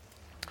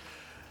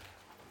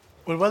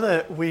Well,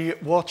 whether we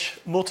watch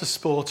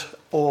motorsport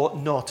or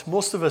not,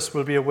 most of us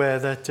will be aware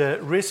that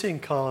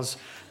racing cars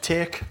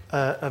take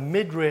a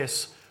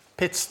mid-race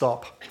pit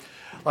stop,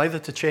 either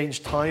to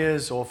change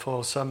tyres or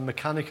for some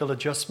mechanical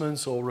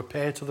adjustments or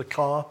repair to the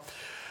car,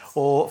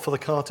 or for the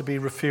car to be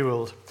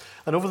refueled.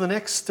 And over the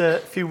next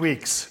few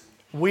weeks,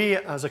 we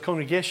as a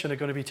congregation are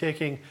going to be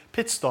taking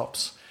pit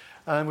stops,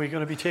 and we're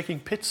going to be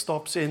taking pit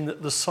stops in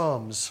the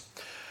Psalms.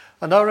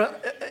 And our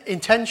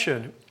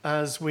intention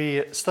as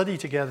we study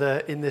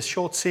together in this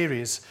short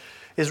series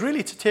is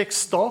really to take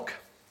stock,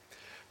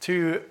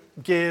 to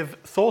give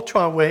thought to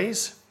our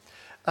ways,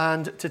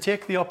 and to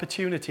take the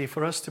opportunity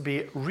for us to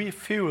be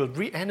refueled,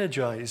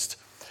 re-energized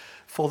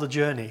for the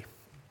journey.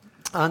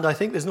 And I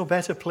think there's no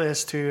better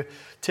place to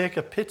take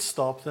a pit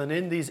stop than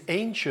in these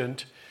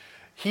ancient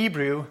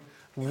Hebrew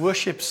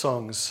worship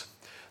songs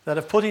that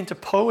have put into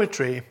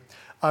poetry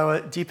our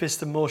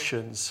deepest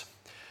emotions.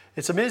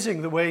 It's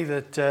amazing the way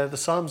that the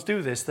Psalms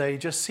do this. They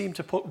just seem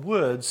to put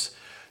words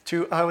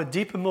to our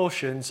deep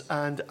emotions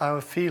and our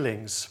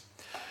feelings.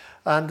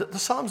 And the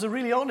Psalms are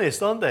really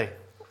honest, aren't they?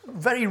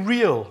 Very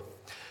real,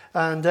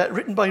 and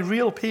written by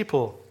real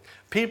people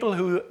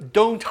who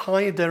don't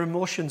hide their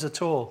emotions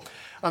at all.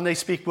 And they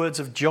speak words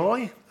of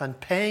joy and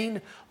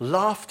pain,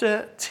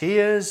 laughter,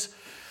 tears,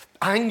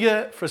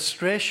 anger,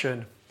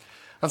 frustration.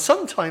 And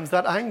sometimes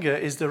that anger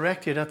is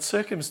directed at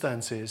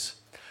circumstances.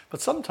 But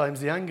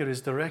sometimes the anger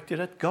is directed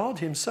at God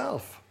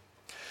himself.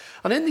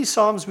 And in these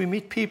Psalms, we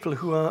meet people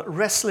who are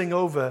wrestling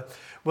over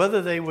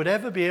whether they would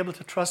ever be able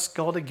to trust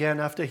God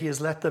again after he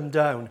has let them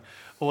down,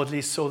 or at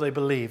least so they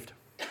believed.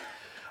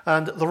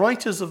 And the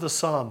writers of the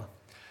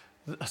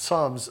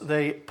Psalms,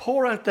 they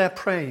pour out their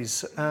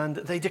praise and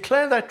they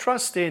declare their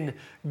trust in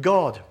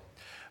God.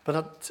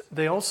 But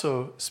they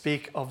also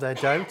speak of their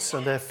doubts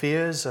and their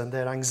fears and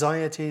their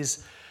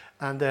anxieties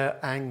and their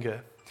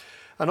anger.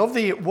 And of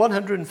the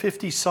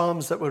 150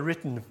 Psalms that were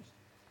written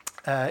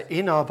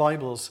in our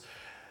Bibles,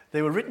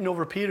 they were written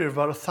over a period of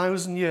about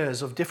 1,000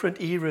 years of different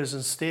eras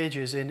and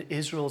stages in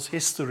Israel's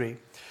history.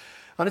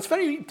 And it's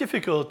very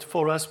difficult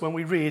for us when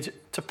we read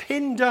to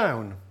pin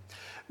down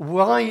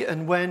why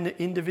and when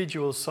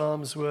individual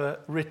Psalms were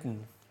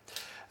written,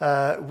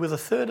 with a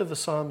third of the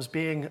Psalms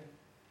being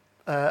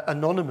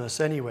anonymous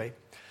anyway.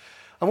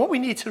 And what we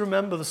need to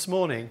remember this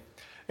morning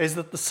is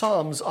that the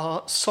Psalms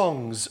are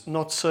songs,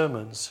 not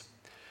sermons.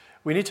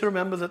 We need to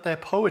remember that they're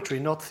poetry,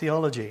 not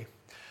theology.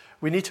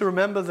 We need to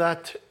remember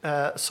that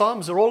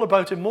Psalms are all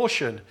about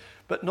emotion,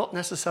 but not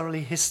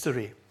necessarily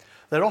history.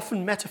 They're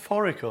often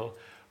metaphorical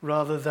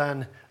rather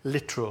than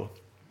literal.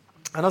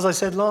 And as I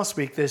said last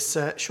week, this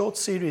short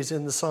series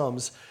in the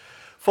Psalms,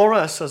 for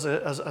us as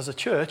a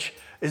church,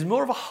 is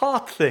more of a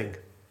heart thing.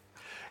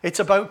 It's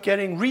about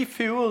getting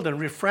refueled and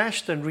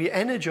refreshed and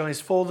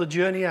re-energized for the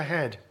journey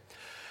ahead,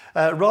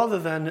 rather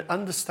than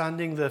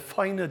understanding the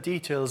finer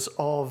details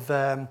of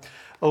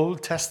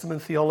Old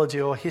Testament theology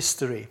or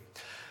history.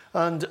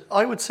 And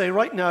I would say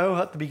right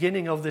now, at the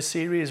beginning of this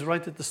series,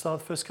 right at the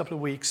start, the first couple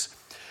of weeks,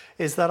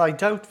 is that I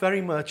doubt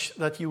very much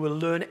that you will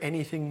learn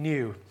anything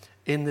new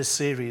in this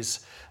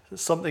series,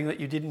 something that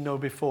you didn't know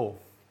before.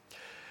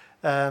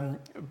 We're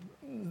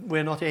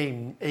not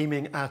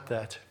aiming at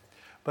that.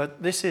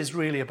 But this is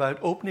really about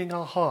opening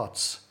our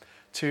hearts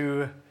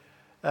to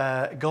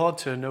God,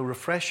 to know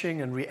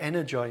refreshing and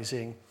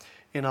re-energizing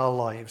in our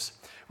lives.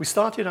 We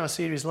started our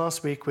series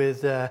last week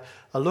with a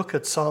look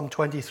at Psalm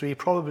 23,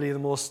 probably the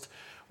most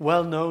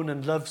well-known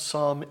and loved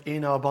psalm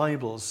in our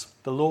Bibles.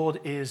 The Lord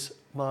is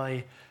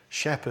my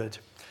shepherd.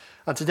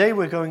 And today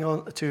we're going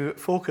on to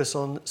focus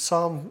on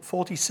Psalm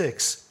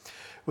 46,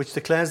 which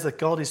declares that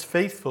God is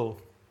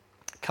faithful,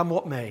 come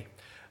what may,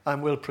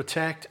 and will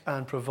protect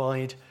and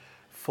provide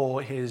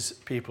for his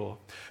people.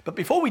 But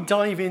before we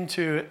dive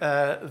into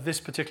this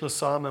particular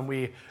psalm and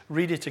we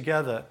read it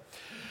together,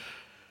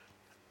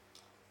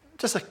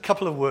 just a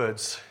couple of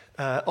words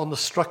on the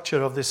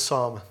structure of this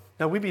psalm.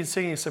 Now, we've been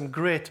singing some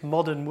great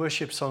modern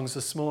worship songs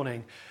this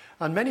morning,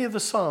 and many of the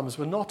psalms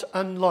were not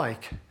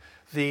unlike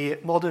the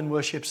modern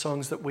worship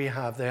songs that we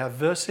have. They have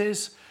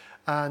verses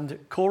and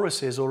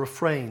choruses or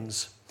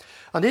refrains.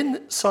 And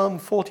in Psalm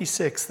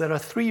 46, there are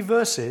 3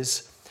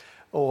 verses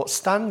or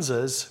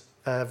stanzas,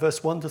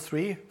 verse 1 to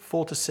 3,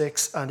 4 to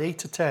 6, and 8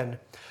 to 10.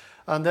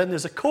 And then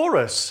there's a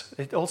chorus.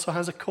 It also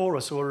has a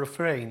chorus or a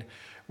refrain,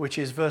 which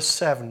is verse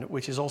 7,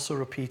 which is also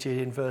repeated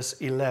in verse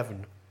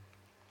 11.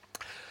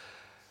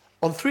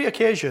 On 3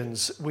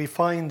 occasions, we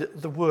find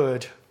the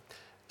word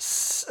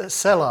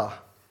Selah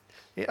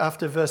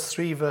after verse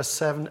 3, verse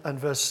 7, and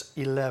verse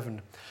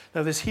 11.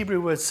 Now, this Hebrew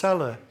word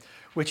Selah,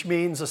 which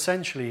means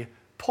essentially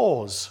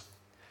pause,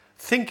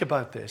 think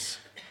about this,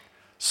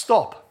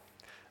 stop,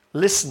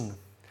 listen.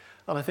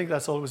 And I think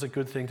that's always a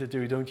good thing to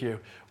do, don't you,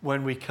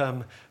 when we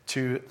come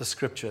to the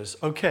scriptures.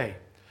 Okay.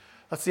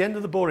 That's the end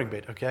of the boring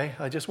bit, okay?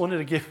 I just wanted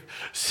to give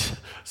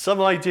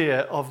some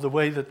idea of the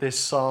way that this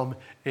psalm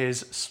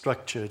is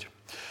structured.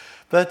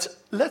 But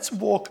let's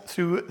walk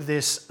through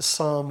this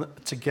psalm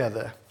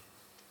together.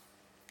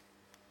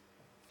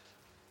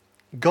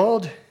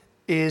 God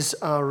is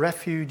our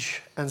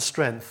refuge and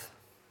strength,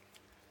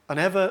 an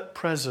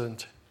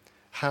ever-present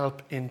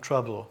help in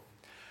trouble.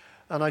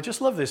 And I just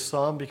love this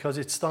psalm because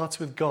it starts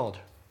with God.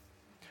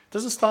 It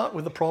doesn't start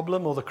with the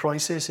problem or the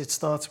crisis, it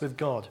starts with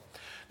God.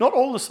 Not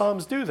all the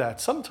psalms do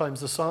that. Sometimes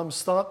the psalms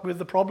start with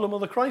the problem or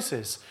the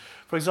crisis.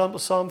 For example,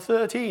 Psalm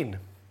 13.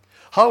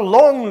 How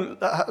long,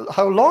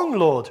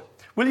 Lord,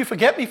 will you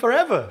forget me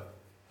forever?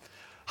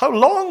 How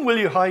long will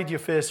you hide your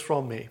face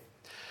from me?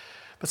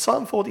 But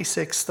Psalm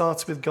 46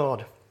 starts with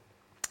God.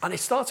 And it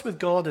starts with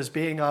God as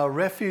being our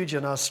refuge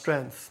and our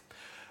strength.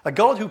 A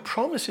God who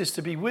promises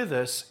to be with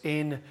us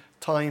in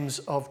times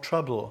of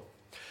trouble.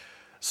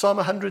 Psalm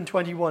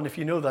 121, if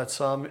you know that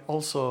psalm,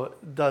 also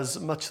does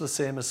much the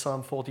same as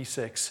Psalm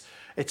 46.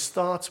 It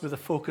starts with a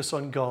focus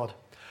on God.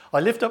 I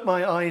lift up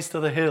my eyes to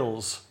the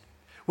hills.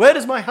 Where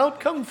does my help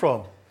come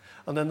from?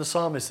 And then the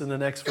psalmist in the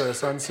next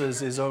verse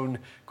answers his own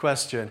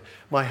question.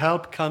 My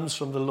help comes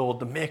from the Lord,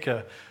 the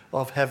maker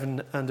of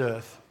heaven and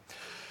earth.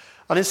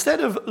 And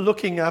instead of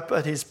looking up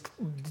at his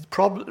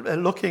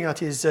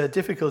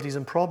difficulties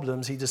and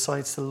problems, he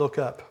decides to look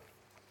up.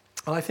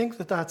 And I think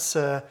that that's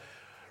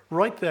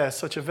right there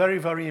such a very,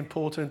 very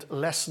important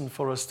lesson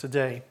for us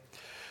today.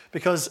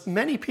 Because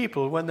many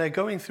people, when they're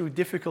going through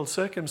difficult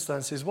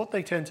circumstances, what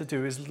they tend to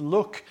do is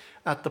look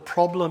at the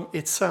problem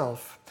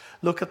itself,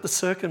 look at the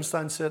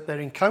circumstance that they're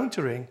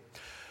encountering,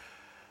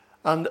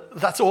 and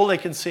that's all they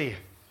can see.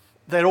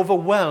 They're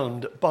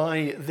overwhelmed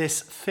by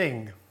this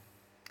thing.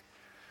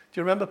 Do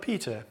you remember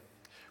Peter?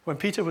 When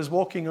Peter was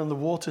walking on the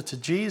water to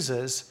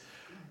Jesus,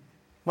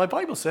 my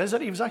Bible says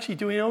that he was actually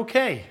doing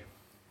okay.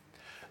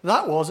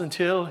 That was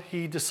until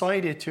he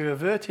decided to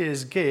avert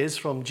his gaze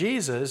from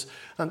Jesus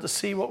and to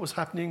see what was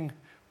happening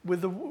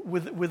with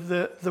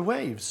the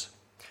waves.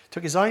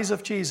 Took his eyes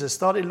off Jesus,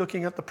 started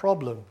looking at the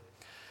problem.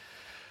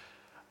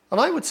 And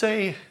I would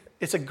say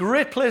it's a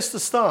great place to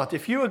start.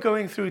 If you are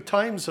going through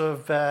times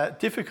of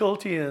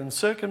difficulty and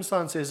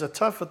circumstances are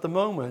tough at the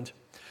moment,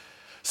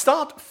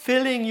 start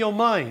filling your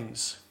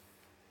minds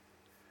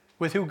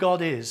with who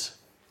God is,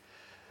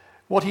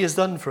 what he has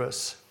done for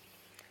us,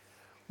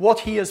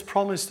 what he has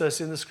promised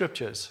us in the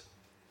scriptures.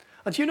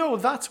 And you know,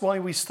 that's why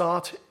we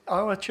start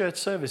our church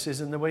services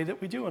in the way that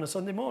we do on a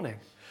Sunday morning.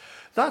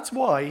 That's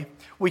why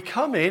we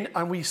come in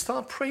and we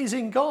start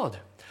praising God.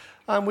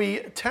 And we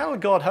tell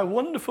God how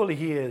wonderful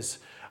he is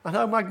and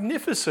how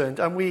magnificent.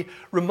 And we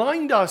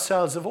remind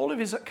ourselves of all of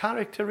his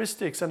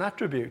characteristics and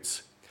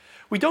attributes.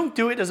 We don't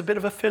do it as a bit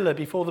of a filler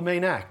before the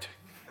main act.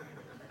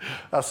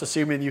 That's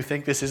assuming you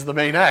think this is the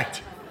main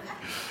act.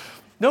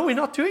 No, we're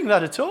not doing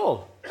that at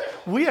all.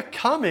 We are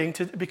coming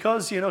to,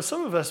 because,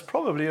 some of us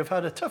probably have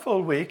had a tough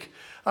old week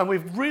and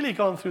we've really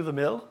gone through the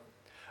mill,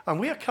 and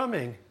we are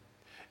coming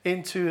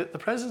into the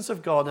presence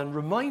of God and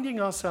reminding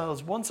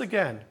ourselves once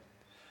again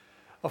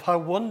of how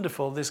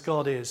wonderful this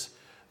God is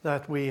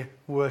that we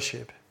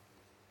worship.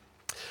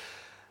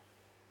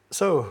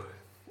 So,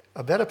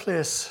 a better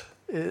place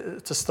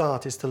to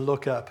start is to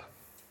look up.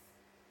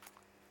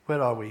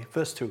 Where are we?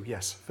 Verse 2,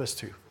 yes, verse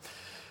 2.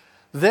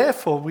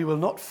 Therefore we will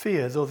not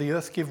fear though the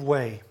earth give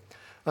way,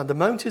 and the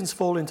mountains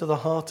fall into the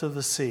heart of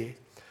the sea,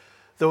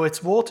 though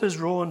its waters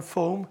roar and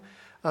foam,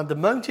 and the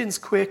mountains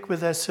quake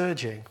with their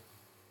surging.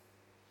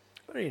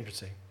 Very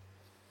interesting.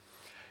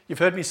 You've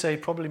heard me say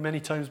probably many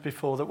times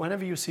before that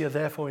whenever you see a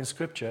therefore in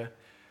Scripture,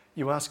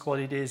 you ask what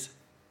it is.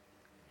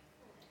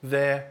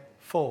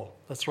 Therefore.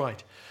 That's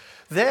right.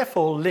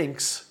 Therefore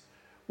links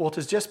what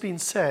has just been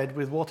said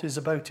with what is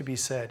about to be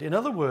said. In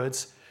other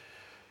words,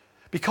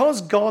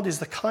 because God is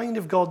the kind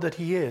of God that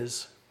he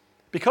is,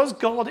 because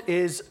God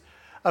is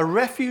a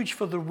refuge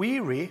for the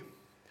weary,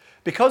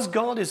 because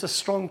God is a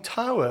strong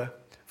tower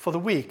for the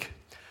weak,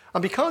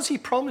 and because he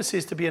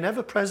promises to be an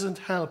ever-present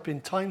help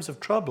in times of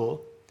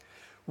trouble,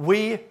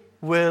 we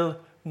will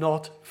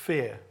not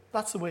fear.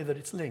 That's the way that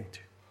it's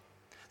linked.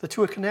 The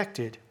two are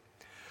connected.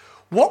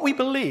 What we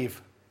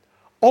believe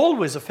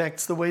always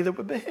affects the way that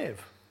we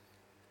behave.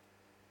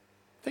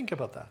 Think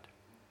about that.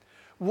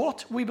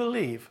 What we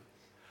believe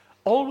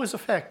always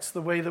affects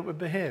the way that we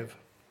behave.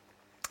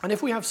 And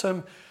if we have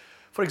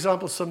for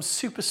example, some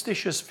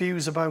superstitious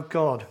views about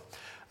God,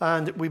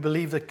 and we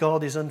believe that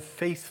God is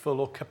unfaithful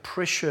or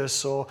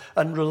capricious or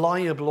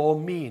unreliable or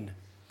mean,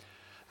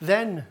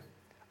 then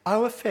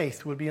our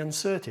faith will be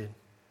uncertain.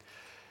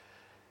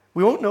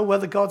 We won't know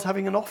whether God's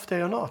having an off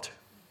day or not.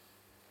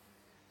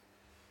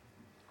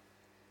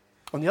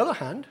 On the other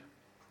hand,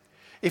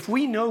 if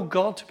we know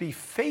God to be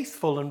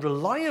faithful and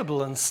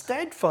reliable and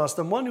steadfast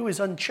and one who is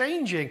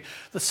unchanging,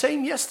 the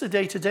same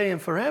yesterday, today,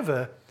 and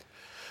forever,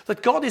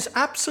 that God is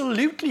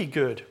absolutely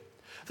good,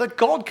 that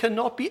God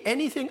cannot be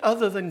anything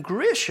other than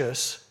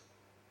gracious,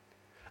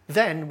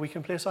 then we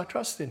can place our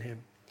trust in him.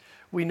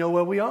 We know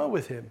where we are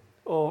with him.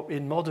 Or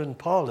in modern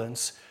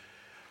parlance,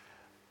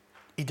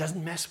 he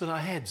doesn't mess with our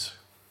heads.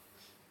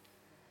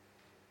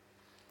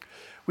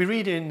 We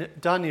read in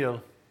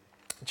Daniel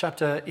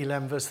chapter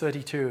 11, verse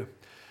 32,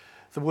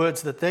 the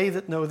words that they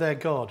that know their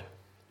God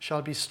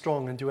shall be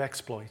strong and do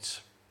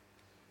exploits.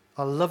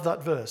 I love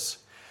that verse.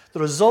 The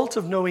result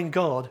of knowing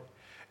God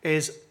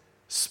is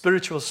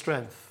spiritual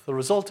strength. The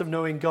result of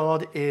knowing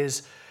God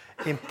is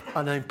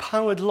an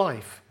empowered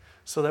life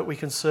so that we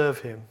can serve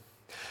him.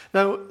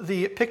 Now,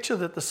 the picture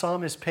that the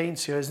psalmist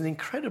paints here is an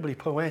incredibly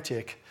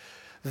poetic.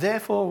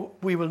 Therefore,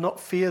 we will not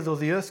fear though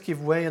the earth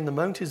give way and the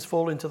mountains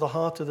fall into the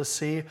heart of the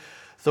sea,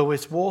 though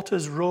its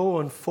waters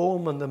roar and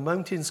foam and the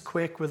mountains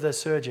quake with their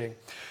surging.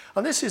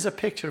 And this is a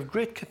picture of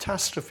great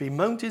catastrophe,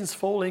 mountains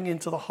falling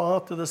into the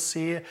heart of the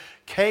sea,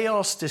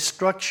 chaos,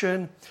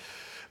 destruction.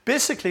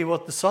 Basically,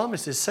 what the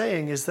psalmist is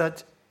saying is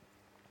that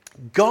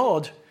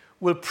God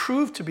will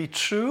prove to be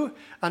true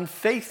and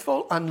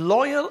faithful and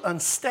loyal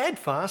and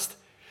steadfast,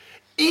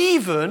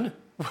 even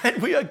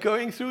when we are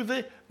going through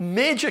the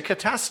major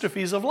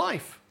catastrophes of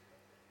life.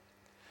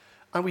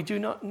 And we do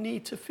not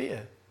need to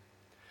fear,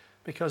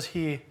 because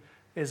he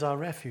is our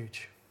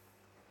refuge.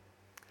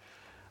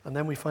 And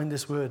then we find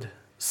this word,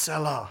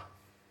 Selah.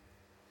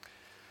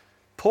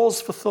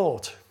 Pause for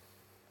thought.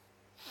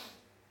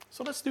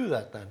 So let's do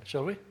that then,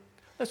 shall we?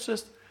 Let's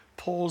just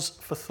pause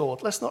for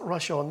thought. Let's not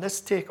rush on. Let's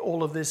take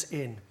all of this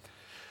in.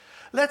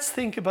 Let's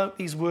think about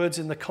these words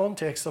in the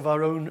context of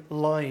our own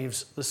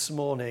lives this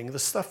morning, the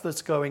stuff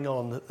that's going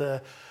on.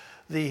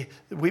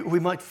 We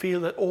might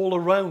feel that all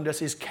around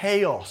us is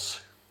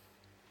chaos.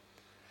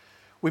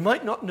 We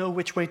might not know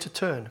which way to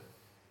turn.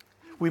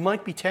 We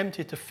might be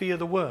tempted to fear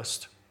the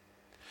worst.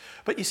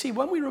 But you see,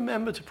 when we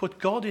remember to put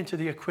God into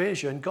the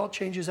equation, God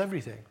changes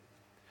everything.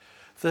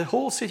 The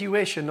whole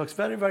situation looks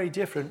very, very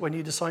different when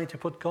you decide to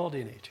put God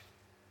in it.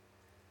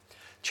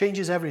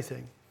 Changes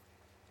everything.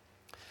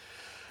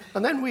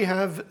 And then we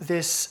have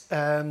this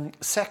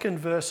second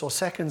verse or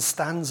second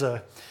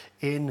stanza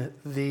in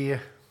the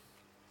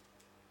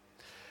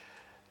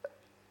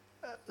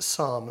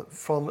psalm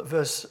from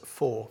verse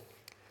 4.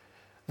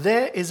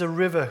 There is a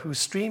river whose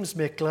streams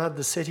make glad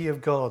the city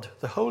of God,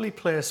 the holy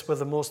place where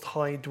the Most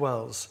High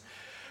dwells.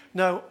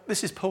 Now,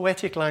 this is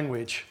poetic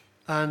language,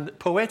 and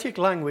poetic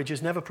language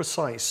is never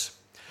precise.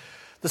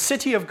 The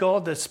city of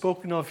God that's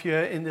spoken of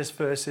here in this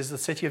verse is the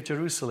city of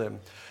Jerusalem.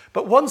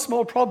 But one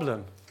small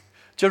problem.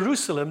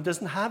 Jerusalem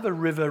doesn't have a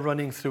river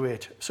running through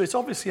it. So it's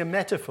obviously a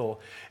metaphor.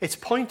 It's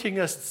pointing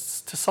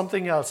us to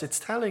something else. It's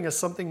telling us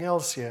something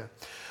else here.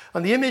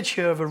 And the image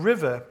here of a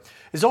river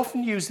is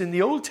often used in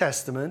the Old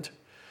Testament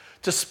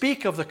to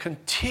speak of the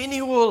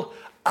continual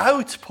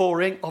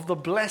outpouring of the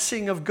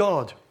blessing of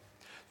God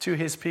to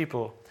his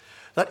people.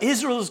 That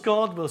Israel's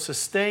God will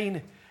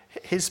sustain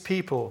his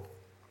people.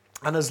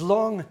 And as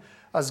long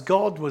as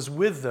God was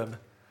with them,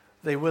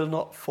 they will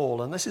not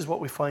fall. And this is what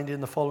we find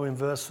in the following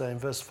verse there, in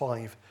verse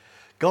 5.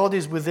 God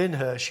is within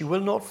her. She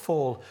will not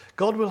fall.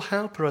 God will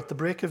help her at the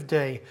break of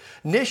day.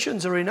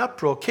 Nations are in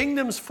uproar.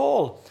 Kingdoms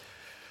fall.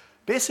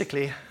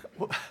 Basically,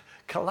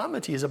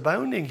 calamity is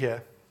abounding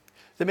here.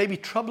 There may be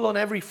trouble on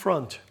every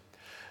front.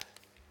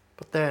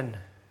 But then,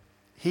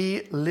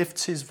 he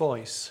lifts his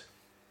voice.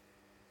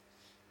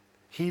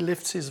 He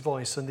lifts his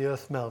voice and the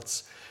earth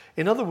melts.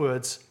 In other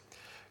words,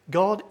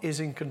 God is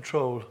in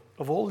control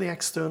of all the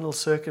external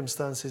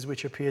circumstances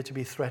which appear to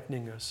be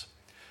threatening us.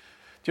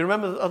 Do you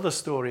remember the other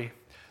story?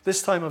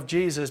 This time of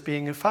Jesus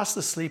being fast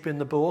asleep in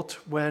the boat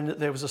when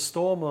there was a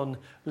storm on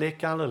Lake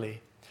Galilee.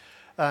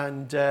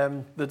 And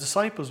the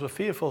disciples were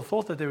fearful,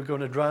 thought that they were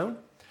going to drown.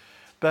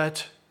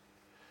 But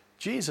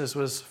Jesus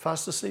was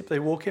fast asleep. They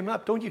woke him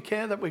up. Don't you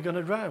care that we're going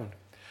to drown?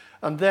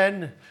 And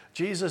then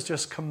Jesus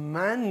just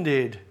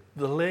commanded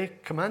the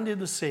lake, commanded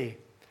the sea,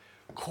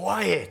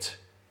 quiet,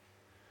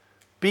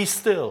 be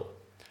still.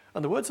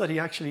 And the words that he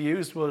actually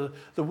used were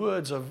the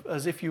words of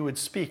as if you would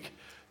speak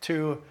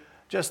to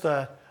just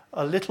a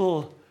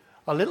little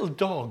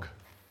dog.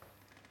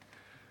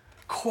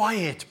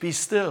 Quiet, be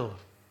still.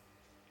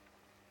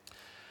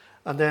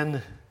 And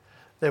then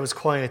there was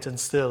quiet and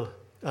still.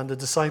 And the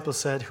disciples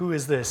said, "Who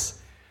is this?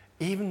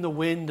 Even the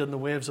wind and the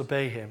waves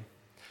obey him."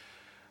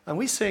 And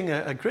we sing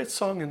a great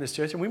song in this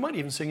church, and we might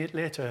even sing it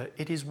later,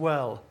 "It is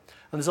well."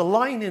 And there's a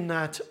line in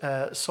that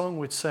song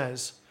which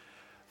says,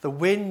 "The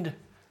wind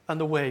and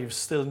the waves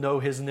still know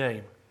his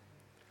name."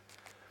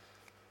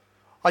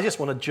 I just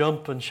want to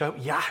jump and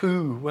shout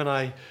Yahoo when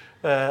I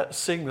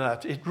sing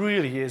that. It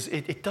really is.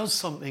 It does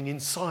something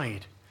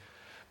inside.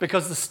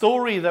 Because the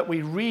story that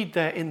we read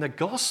there in the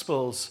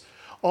Gospels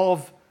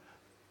of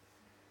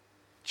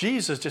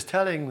Jesus just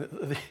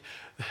telling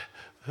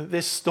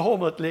this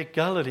storm at Lake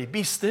Galilee,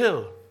 "Be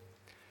still."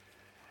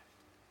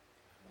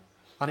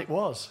 And it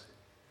was.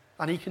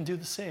 And he can do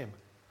the same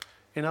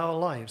in our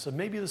lives. And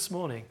maybe this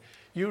morning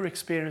you're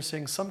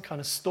experiencing some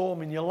kind of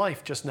storm in your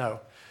life just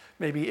now.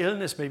 Maybe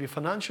illness, maybe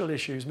financial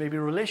issues, maybe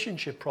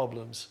relationship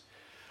problems.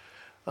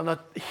 And that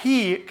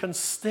he can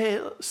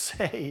still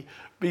say,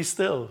 "Be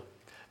still,"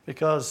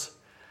 because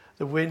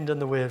the wind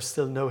and the waves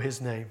still know his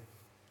name.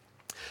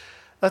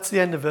 That's the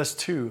end of verse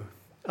 2.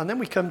 And then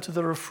we come to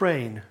the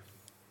refrain.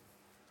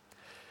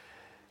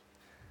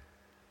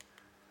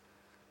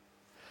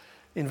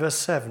 In verse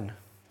 7.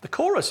 The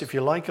chorus, if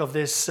you like, of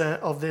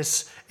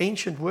this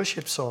ancient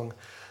worship song.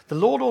 "The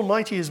Lord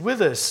Almighty is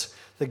with us.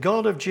 The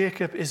God of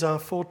Jacob is our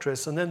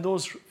fortress." And then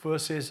those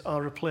verses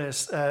are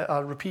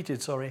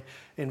repeated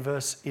in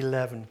verse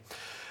 11.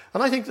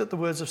 And I think that the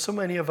words of so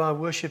many of our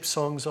worship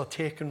songs are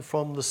taken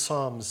from the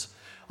Psalms.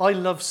 I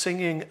love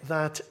singing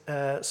that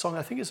song.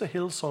 I think it's a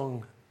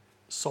Hillsong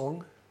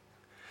song.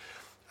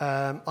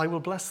 I will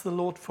bless the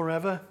Lord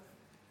forever.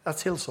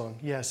 That's Hillsong,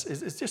 yes.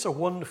 It's just a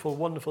wonderful,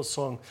 wonderful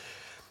song.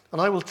 And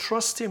I will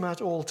trust him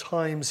at all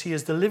times. He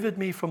has delivered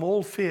me from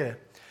all fear,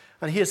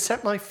 and he has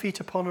set my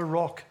feet upon a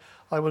rock.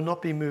 I will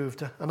not be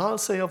moved. And I'll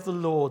say of the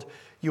Lord,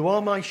 you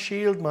are my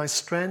shield, my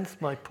strength,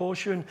 my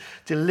portion,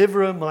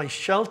 deliverer, my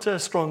shelter,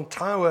 strong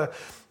tower,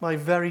 my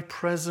very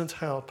present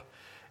help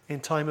in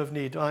time of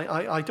need.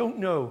 I don't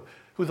know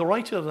who the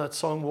writer of that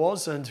song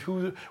was and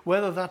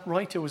whether that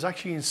writer was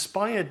actually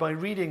inspired by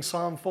reading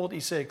Psalm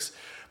 46,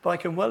 but I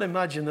can well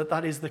imagine that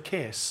that is the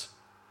case.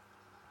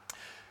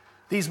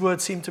 These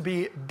words seem to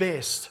be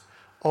based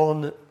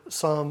on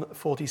Psalm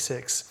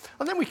 46.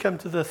 And then we come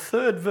to the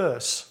third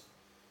verse,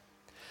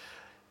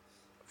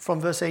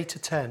 from verse 8 to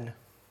 10.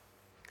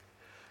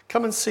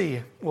 Come and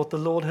see what the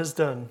Lord has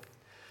done,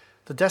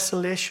 the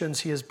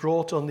desolations he has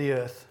brought on the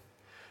earth.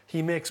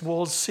 He makes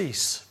wars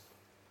cease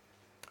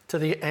to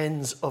the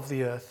ends of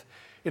the earth.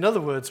 In other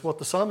words, what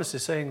the psalmist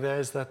is saying there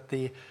is that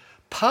the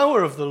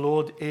power of the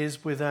Lord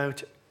is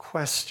without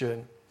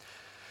question.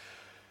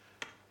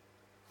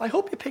 I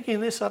hope you're picking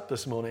this up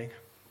this morning.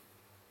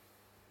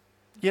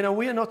 You know,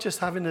 we are not just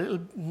having a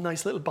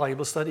nice little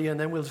Bible study and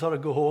then we'll sort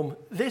of go home.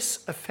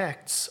 This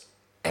affects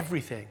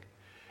everything.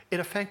 It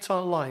affects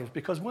our lives,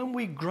 because when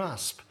we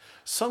grasp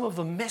some of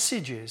the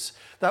messages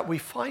that we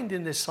find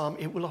in this psalm,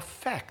 it will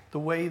affect the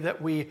way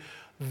that we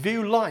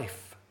view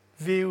life,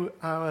 view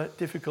our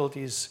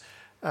difficulties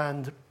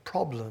and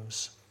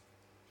problems.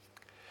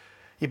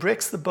 He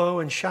breaks the bow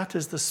and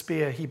shatters the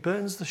spear. He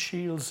burns the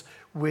shields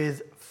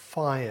with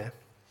fire.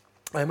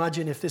 I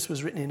imagine if this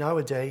was written in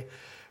our day,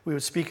 we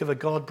would speak of a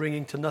God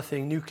bringing to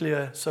nothing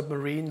nuclear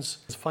submarines,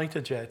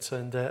 fighter jets,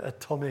 and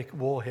atomic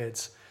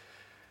warheads.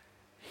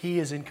 He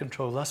is in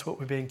control. That's what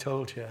we're being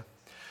told here.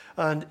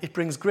 And it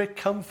brings great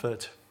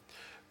comfort,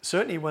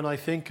 certainly when I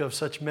think of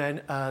such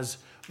men as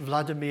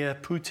Vladimir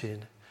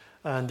Putin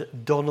and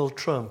Donald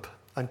Trump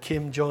and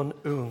Kim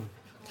Jong-un.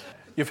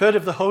 You've heard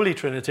of the Holy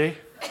Trinity.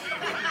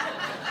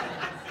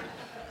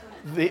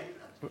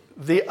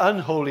 The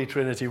unholy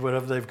Trinity,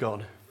 wherever they've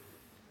gone.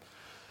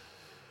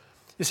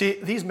 You see,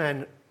 these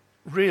men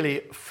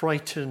really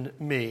frighten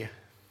me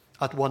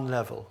at one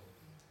level.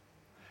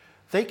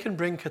 They can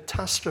bring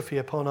catastrophe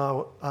upon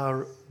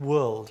our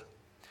world.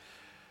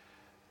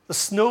 The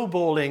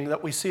snowballing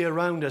that we see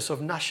around us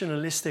of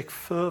nationalistic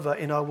fervor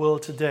in our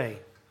world today.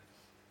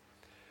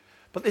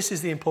 But this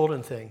is the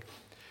important thing.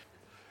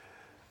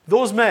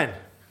 Those men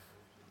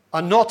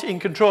are not in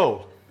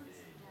control.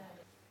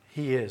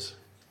 He is.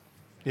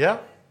 Yeah?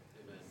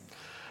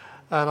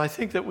 And I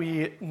think that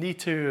we need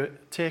to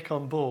take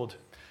on board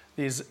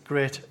these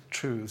great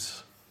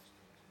truths.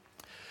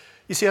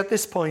 You see, at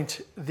this point,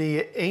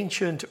 the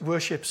ancient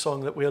worship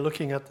song that we're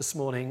looking at this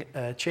morning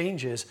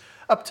changes.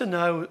 Up to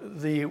now,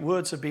 the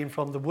words have been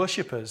from the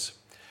worshippers.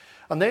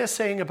 And they are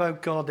saying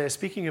about God, they're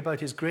speaking about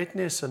his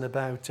greatness and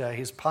about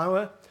his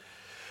power.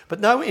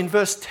 But now in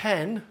verse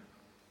 10,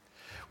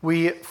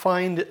 we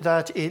find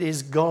that it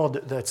is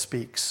God that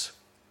speaks.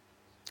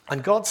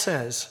 And God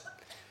says,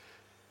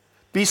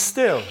 be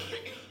still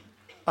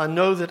and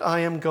know that I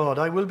am God.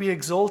 I will be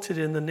exalted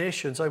in the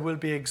nations. I will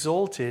be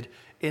exalted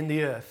in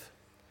the earth.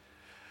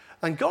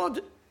 And God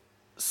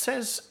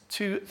says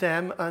to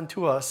them and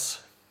to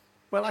us,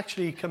 well,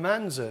 actually he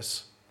commands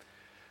us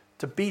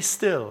to be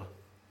still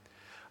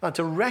and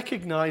to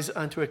recognize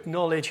and to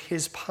acknowledge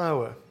his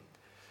power,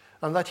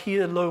 and that he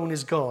alone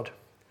is God,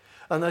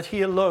 and that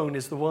he alone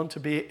is the one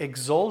to be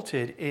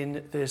exalted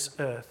in this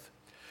earth.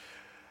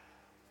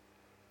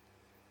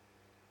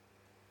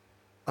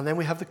 And then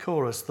we have the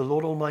chorus, the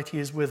Lord Almighty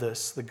is with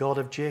us, the God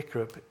of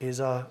Jacob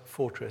is our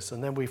fortress.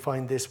 And then we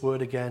find this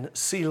word again,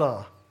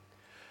 Selah.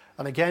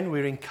 And again,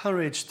 we're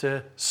encouraged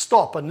to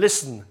stop and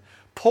listen,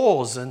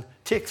 pause and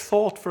take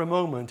thought for a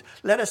moment.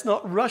 Let us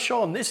not rush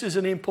on. This is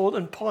an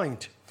important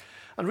point.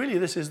 And really,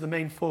 this is the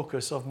main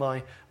focus of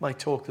my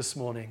talk this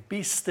morning.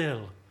 Be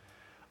still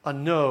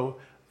and know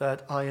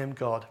that I am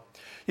God.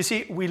 You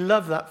see, we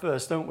love that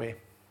verse, don't we?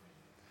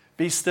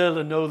 Be still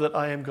and know that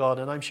I am God.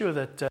 And I'm sure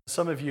that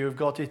some of you have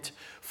got it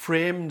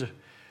framed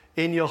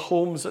in your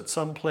homes at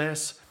some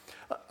place.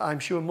 I'm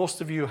sure most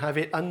of you have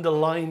it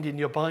underlined in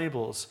your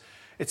Bibles.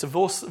 It's a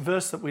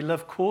verse that we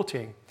love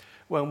quoting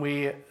when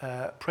we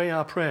pray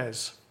our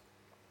prayers.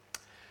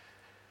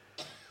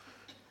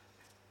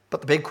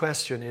 But the big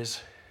question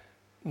is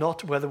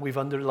not whether we've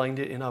underlined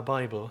it in our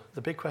Bible.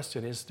 The big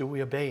question is, do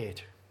we obey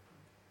it?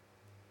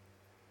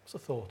 It's a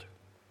thought.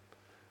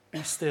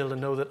 Be still and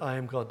know that I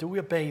am God. Do we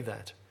obey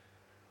that?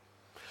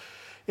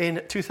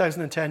 In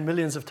 2010,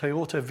 millions of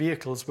Toyota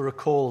vehicles were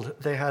recalled.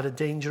 They had a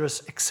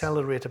dangerous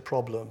accelerator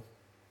problem.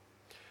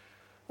 I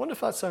wonder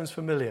if that sounds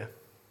familiar.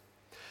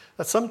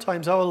 That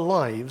sometimes our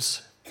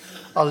lives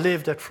are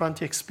lived at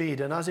frantic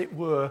speed, and as it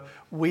were,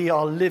 we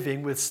are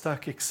living with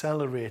stuck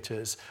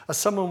accelerators. As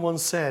someone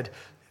once said,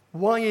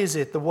 why is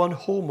it the one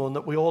hormone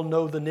that we all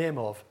know the name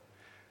of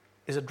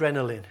is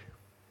adrenaline?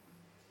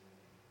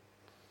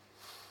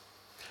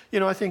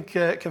 I think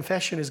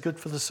confession is good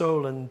for the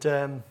soul,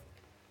 and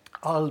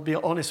I'll be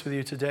honest with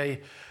you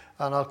today,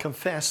 and I'll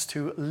confess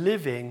to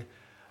living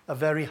a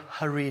very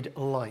hurried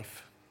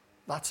life.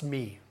 That's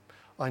me.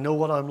 I know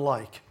what I'm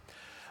like.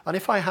 And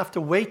if I have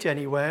to wait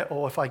anywhere,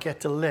 or if I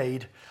get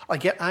delayed, I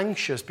get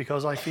anxious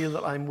because I feel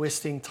that I'm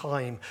wasting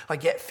time. I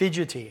get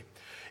fidgety.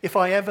 If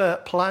I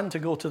ever plan to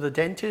go to the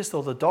dentist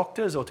or the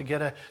doctors or to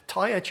get a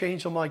tire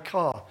changed on my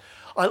car,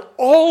 I'll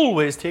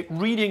always take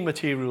reading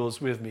materials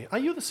with me. Are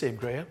you the same,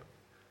 Graham?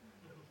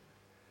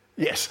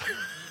 Yes.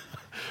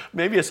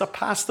 Maybe it's a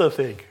pastor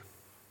thing.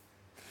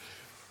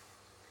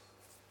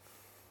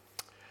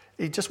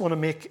 I just want to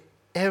make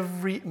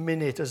every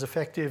minute as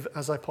effective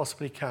as I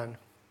possibly can.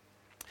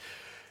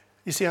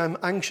 You see, I'm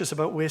anxious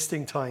about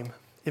wasting time.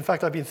 In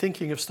fact, I've been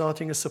thinking of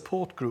starting a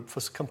support group for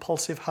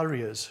compulsive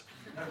hurriers.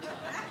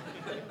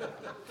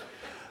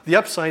 The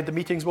upside, the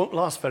meetings won't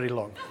last very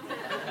long.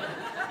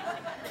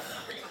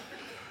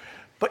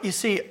 But you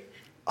see,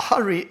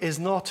 hurry is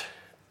not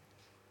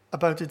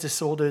about a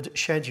disordered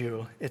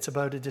schedule. It's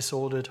about a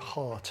disordered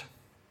heart.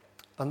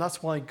 And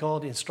that's why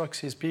God instructs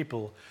his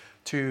people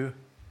to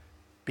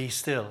be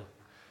still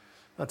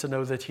and to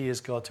know that he is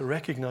God, to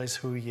recognize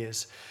who he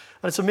is.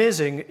 And it's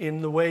amazing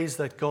in the ways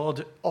that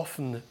God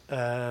often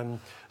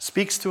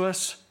speaks to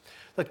us,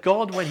 that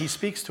God, when he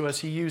speaks to us,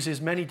 he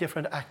uses many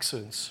different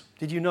accents.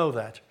 Did you know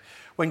that?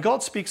 When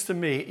God speaks to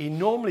me, he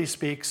normally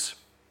speaks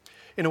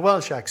in a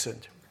Welsh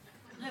accent.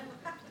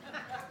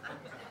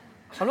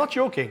 I'm not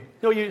joking.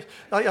 No,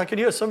 I can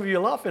hear some of you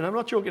laughing. I'm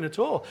not joking at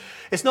all.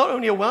 It's not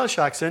only a Welsh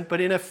accent, but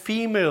in a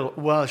female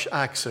Welsh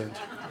accent.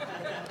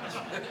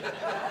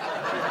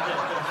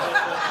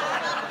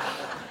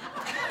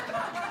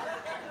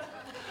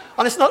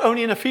 And it's not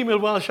only in a female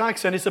Welsh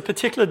accent, it's a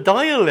particular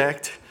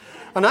dialect,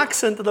 an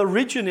accent that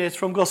originates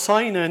from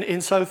Gorseinon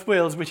in South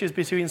Wales, which is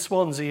between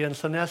Swansea and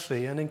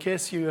Llanelli. And in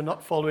case you are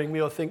not following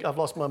me or think I've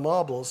lost my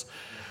marbles,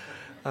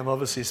 I'm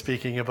obviously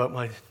speaking about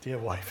my dear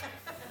wife.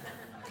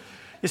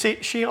 You see,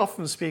 she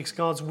often speaks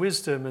God's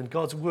wisdom and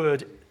God's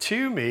word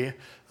to me,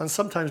 and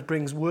sometimes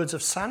brings words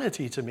of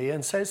sanity to me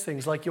and says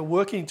things like, you're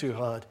working too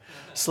hard,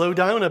 slow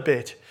down a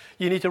bit,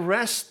 you need to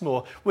rest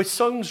more, which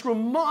sounds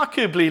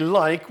remarkably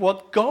like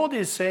what God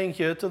is saying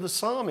here to the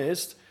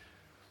psalmist,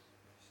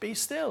 be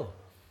still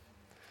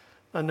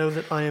and know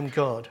that I am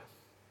God.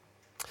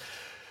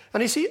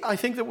 And you see, I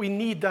think that we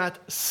need that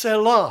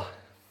selah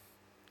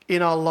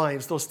in our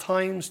lives, those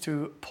times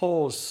to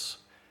pause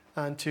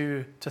and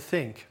to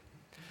think.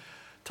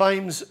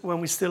 Times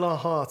when we still our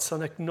hearts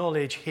and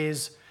acknowledge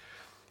his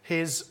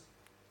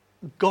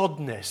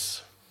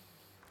godness.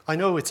 I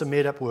know it's a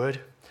made-up word,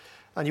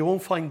 and you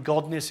won't find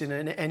godness in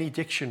any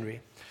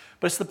dictionary.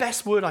 But it's the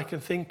best word I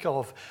can think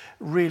of,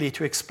 really,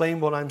 to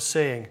explain what I'm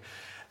saying.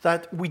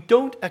 That we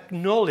don't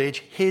acknowledge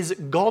his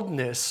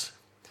godness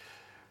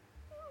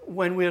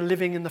when we're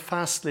living in the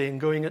fast lane,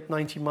 going at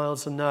 90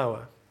 miles an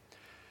hour.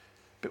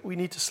 But we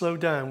need to slow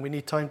down. We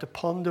need time to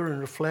ponder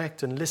and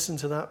reflect and listen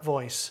to that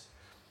voice.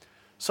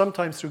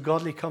 Sometimes through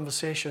godly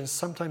conversations,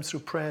 sometimes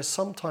through prayer,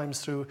 sometimes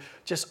through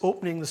just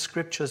opening the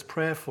scriptures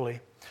prayerfully.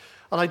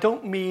 And I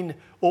don't mean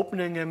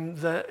opening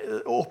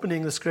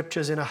the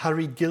scriptures in a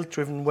hurried,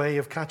 guilt-driven way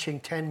of catching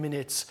 10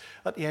 minutes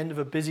at the end of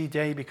a busy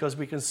day because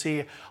we can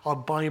see our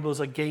Bibles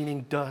are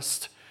gaining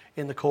dust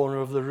in the corner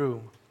of the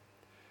room.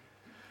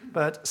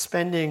 But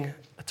spending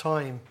a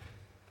time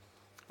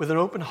with an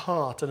open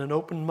heart and an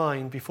open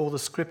mind before the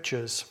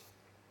scriptures,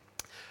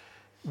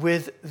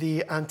 with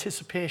the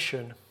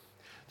anticipation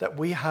that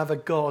we have a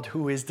God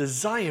who is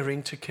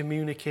desiring to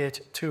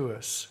communicate to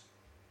us.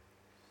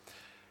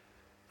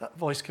 That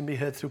voice can be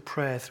heard through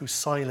prayer, through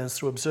silence,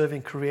 through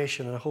observing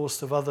creation, and a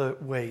host of other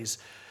ways.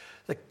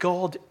 That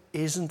God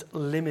isn't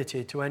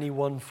limited to any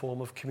one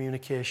form of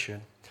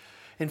communication.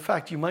 In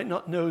fact, you might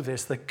not know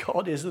this, that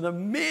God is an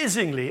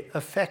amazingly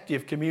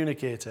effective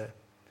communicator.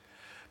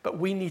 But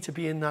we need to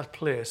be in that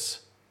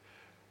place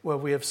where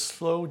we have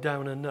slowed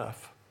down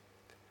enough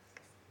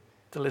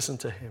to listen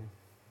to him.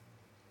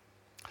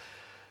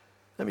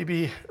 Let me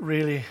be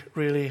really,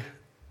 really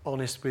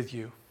honest with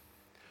you.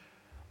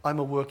 I'm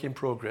a work in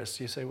progress.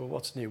 You say, well,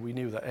 what's new? We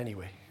knew that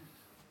anyway.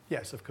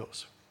 Yes, of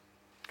course.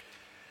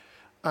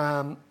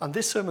 And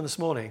this sermon this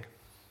morning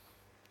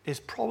is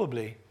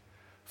probably,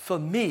 for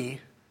me,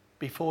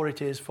 before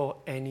it is for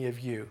any of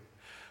you.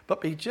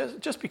 But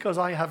just because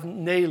I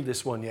haven't nailed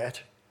this one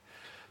yet,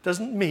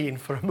 doesn't mean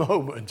for a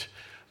moment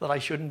that I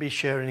shouldn't be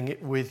sharing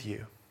it with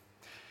you.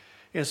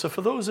 So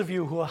for those of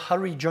you who are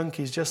hurry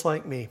junkies just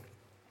like me,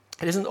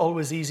 it isn't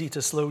always easy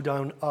to slow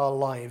down our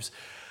lives.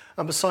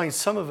 And besides,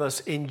 some of us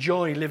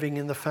enjoy living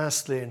in the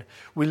fast lane.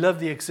 We love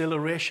the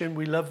exhilaration,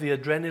 we love the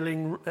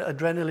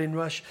adrenaline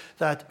rush,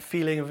 that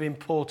feeling of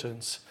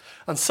importance.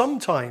 And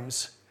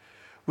sometimes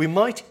we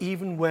might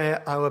even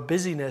wear our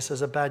busyness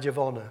as a badge of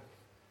honor.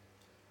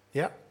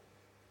 Yeah?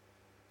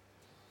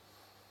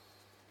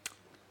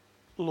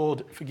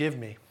 Lord, forgive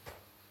me,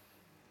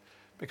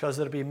 because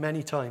there have been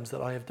many times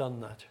that I have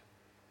done that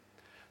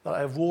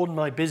I have worn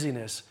my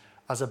busyness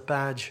as a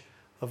badge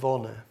of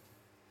honor.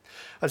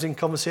 I was in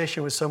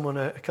conversation with someone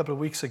a couple of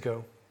weeks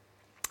ago,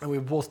 and we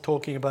were both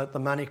talking about the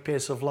manic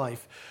pace of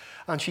life.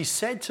 And she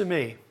said to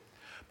me,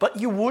 "But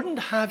you wouldn't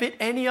have it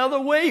any other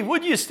way,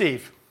 would you,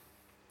 Steve?"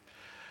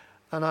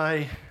 And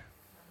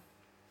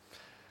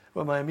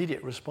my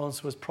immediate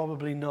response was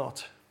probably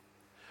not.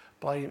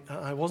 But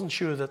I wasn't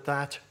sure that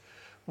that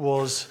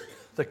was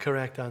the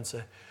correct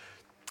answer.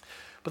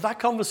 But that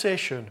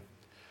conversation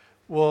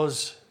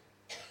was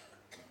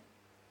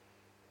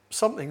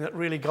something that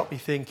really got me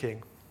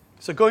thinking.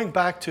 So going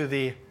back to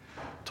the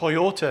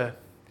Toyota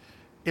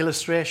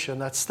illustration,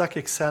 that stuck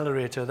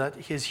accelerator, that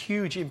has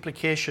huge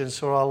implications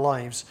for our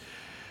lives,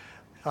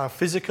 our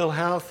physical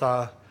health,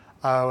 our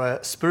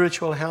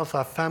spiritual health,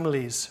 our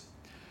families.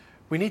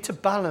 We need to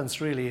balance,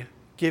 really,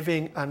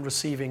 giving and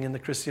receiving in the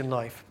Christian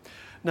life.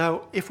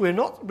 Now, if we're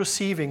not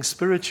receiving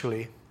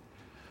spiritually,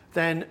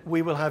 then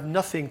we will have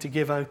nothing to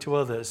give out to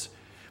others,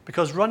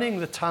 because running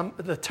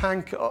the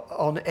tank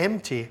on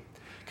empty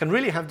can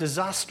really have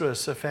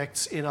disastrous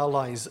effects in our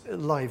lives.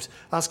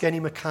 Ask any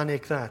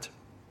mechanic that.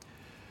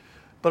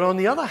 But on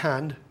the other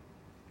hand,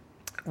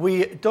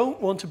 we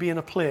don't want to be in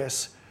a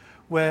place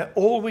where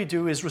all we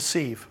do is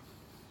receive.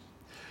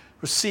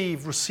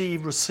 Receive,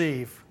 receive,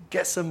 receive.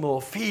 Get some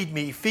more. Feed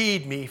me,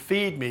 feed me,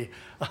 feed me.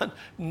 And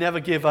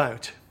never give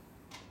out.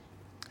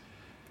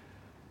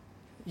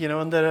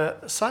 And there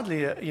are,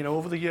 sadly,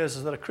 over the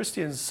years, there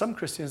are some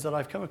Christians that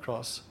I've come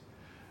across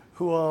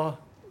who are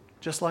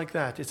just like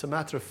that. It's a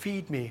matter of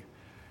feed me.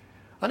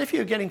 And if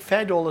you're getting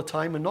fed all the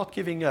time and not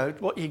giving out,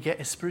 what you get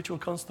is spiritual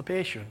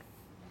constipation.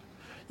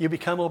 You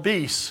become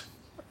obese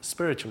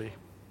spiritually.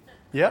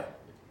 Yeah?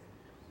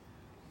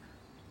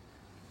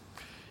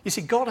 You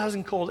see, God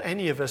hasn't called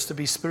any of us to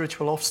be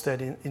spiritual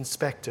Ofsted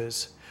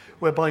inspectors,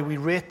 whereby we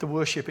rate the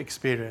worship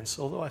experience,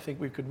 although I think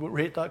we could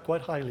rate that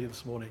quite highly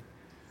this morning.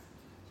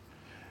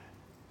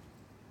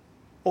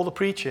 Or the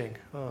preaching.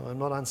 Oh, I'm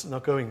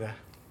not going there.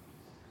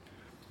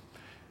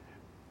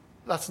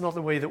 That's not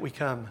the way that we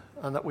come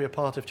and that we are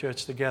part of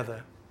church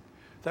together.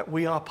 That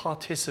we are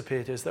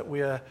participators, that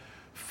we are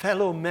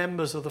fellow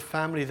members of the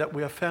family, that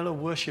we are fellow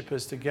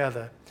worshippers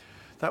together,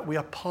 that we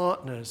are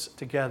partners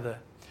together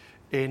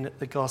in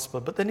the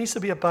gospel. But there needs to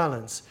be a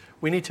balance.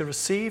 We need to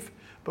receive,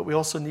 but we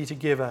also need to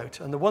give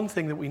out. And the one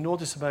thing that we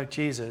notice about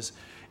Jesus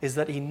is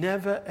that he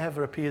never,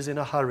 ever appears in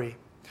a hurry.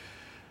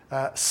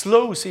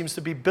 Slow seems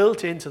to be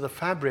built into the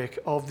fabric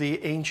of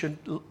the ancient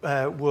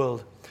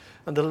world.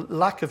 And the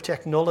lack of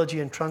technology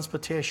and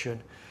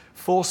transportation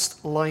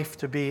forced life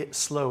to be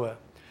slower.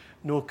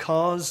 No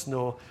cars,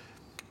 no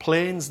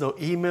planes, no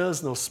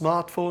emails, no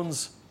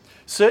smartphones.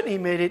 Certainly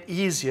made it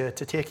easier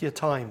to take your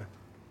time.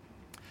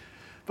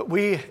 But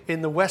we,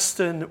 in the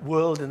Western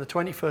world, in the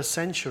 21st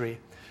century,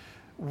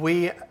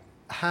 we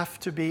have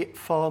to be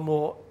far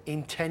more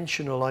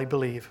intentional, I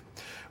believe.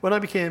 When I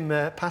became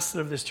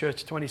pastor of this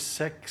church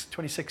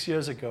 26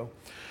 years ago,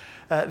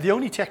 the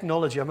only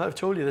technology, I might have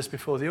told you this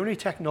before, the only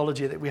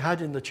technology that we had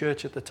in the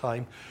church at the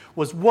time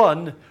was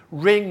one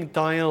ring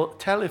dial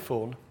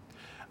telephone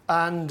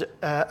and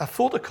a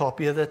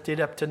photocopier that did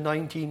up to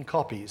 19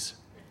 copies.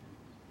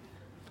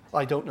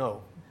 I don't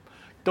know.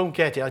 Don't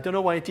get it. I don't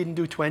know why it didn't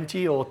do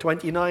 20 or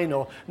 29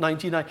 or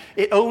 99.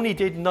 It only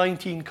did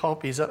 19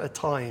 copies at a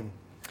time.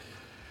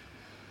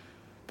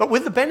 But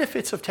with the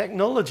benefits of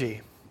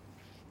technology,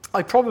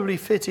 I probably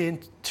fit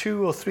in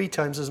 2 or 3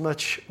 times as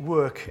much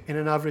work in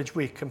an average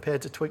week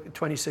compared to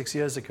 26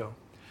 years ago.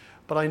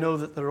 But I know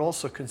that there are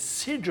also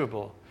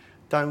considerable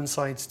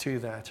downsides to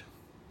that.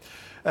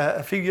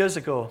 A few years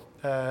ago,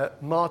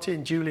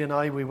 Martin, Julie and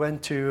I, we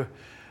went to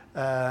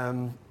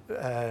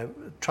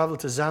travel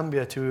to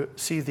Zambia to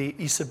see the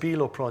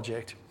Isabelo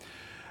project.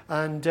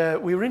 And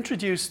we were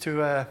introduced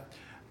to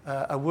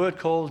a word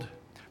called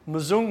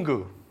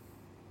Mzungu.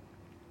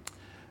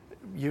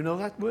 You know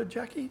that word,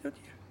 Jackie, don't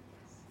you?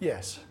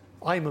 Yes.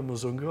 I'm a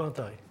Mzungu, aren't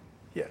I?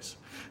 Yes.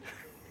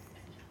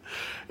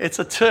 It's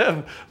a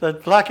term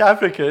that black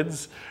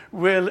Africans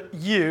will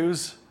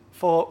use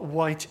for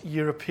white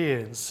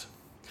Europeans.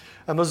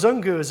 A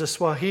Mzungu is a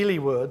Swahili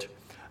word.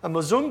 A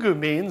Mzungu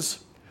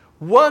means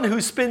one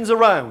who spins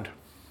around.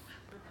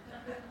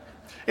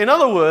 In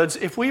other words,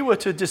 if we were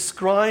to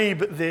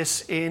describe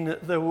this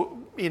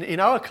in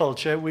our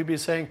culture, we'd be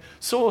saying,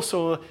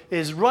 so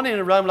is running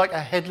around like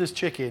a headless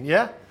chicken,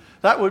 yeah?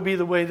 That would be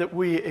the way that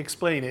we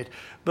explain it.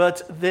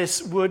 But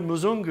this word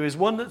Mzungu is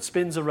one that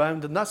spins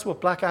around, and that's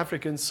what black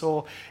Africans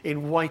saw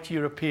in white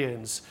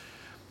Europeans.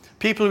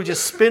 People who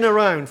just spin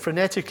around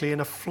frenetically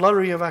in a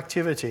flurry of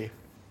activity.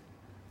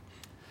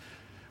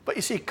 But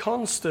you see,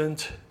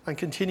 constant and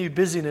continued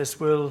busyness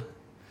will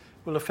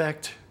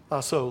affect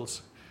our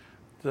souls,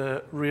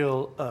 the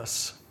real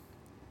us.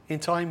 In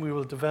time, we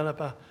will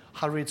develop a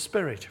hurried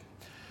spirit.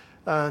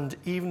 And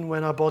even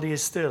when our body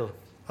is still,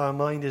 our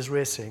mind is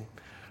racing,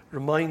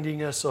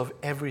 reminding us of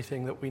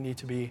everything that we need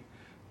to be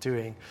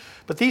doing.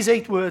 But these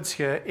 8 words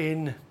here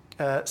in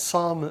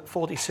Psalm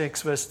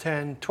 46, verse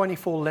 10,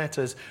 24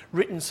 letters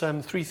written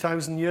some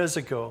 3,000 years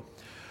ago,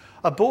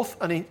 are both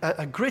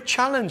a great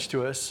challenge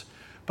to us,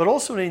 but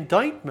also an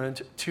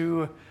indictment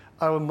to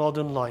our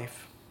modern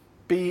life.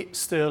 Be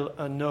still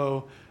and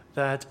know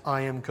that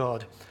I am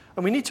God.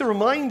 And we need to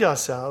remind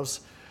ourselves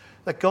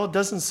that God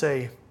doesn't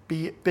say,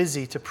 be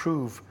busy to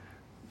prove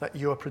that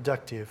you are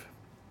productive.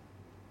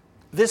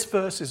 This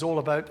verse is all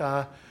about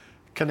our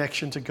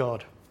connection to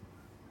God.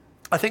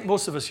 I think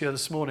most of us here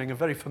this morning are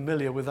very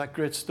familiar with that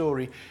great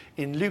story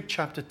in Luke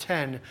chapter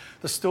 10,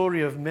 the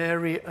story of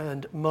Mary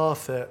and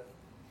Martha.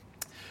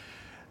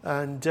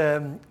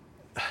 And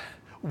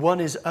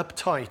one is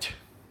uptight,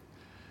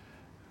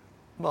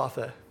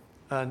 Martha,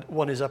 and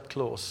one is up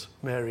close,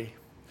 Mary.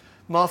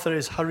 Martha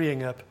is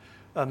hurrying up,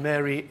 and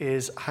Mary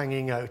is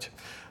hanging out.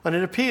 And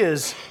it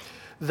appears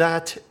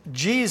that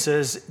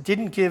Jesus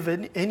didn't give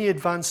any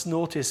advance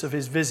notice of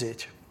his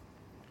visit.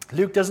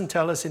 Luke doesn't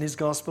tell us in his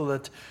gospel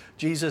that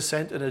Jesus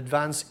sent an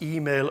advance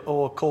email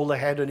or called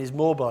ahead on his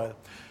mobile.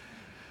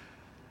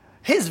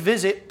 His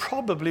visit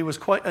probably was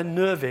quite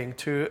unnerving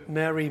to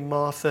Mary,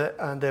 Martha,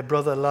 and their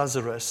brother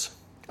Lazarus.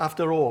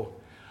 After all,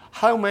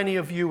 how many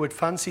of you would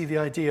fancy the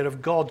idea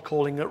of God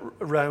calling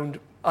around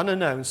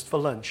unannounced for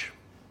lunch?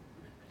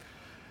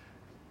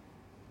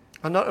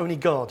 And not only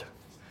God,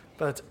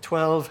 but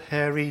 12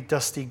 hairy,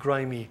 dusty,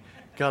 grimy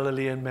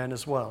Galilean men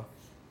as well.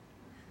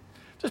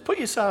 Just put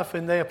yourself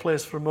in their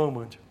place for a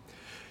moment.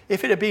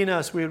 If it had been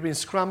us, we would have been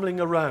scrambling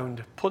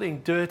around, putting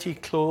dirty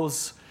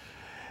clothes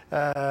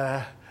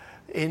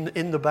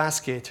in the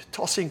basket,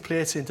 tossing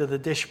plates into the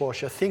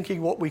dishwasher,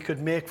 thinking what we could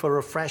make for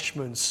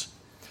refreshments.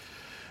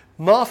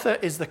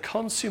 Martha is the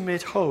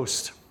consummate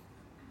host.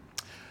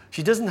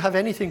 She doesn't have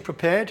anything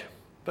prepared,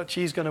 but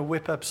she's going to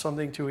whip up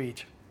something to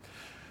eat.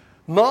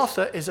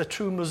 Martha is a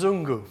true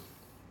Mzungu,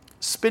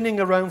 spinning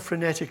around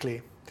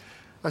frenetically.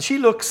 And she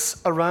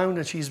looks around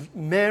and she's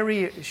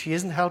Mary, she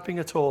isn't helping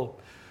at all.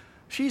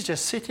 She's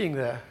just sitting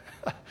there,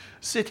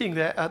 sitting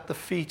there at the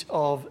feet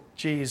of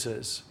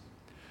Jesus.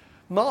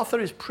 Martha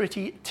is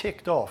pretty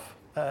ticked off.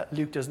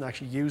 Luke doesn't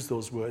actually use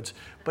those words,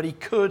 but he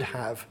could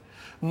have.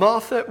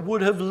 Martha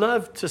would have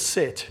loved to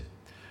sit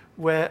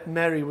where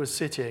Mary was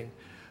sitting.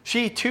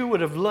 She too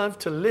would have loved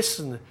to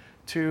listen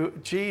to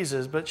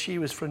Jesus, but she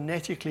was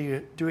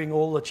frenetically doing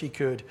all that she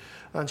could,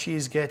 and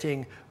she's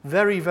getting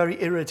very,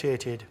 very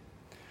irritated.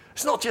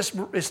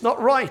 It's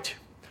not right.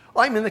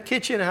 I'm in the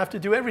kitchen, I have to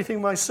do everything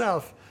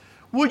myself.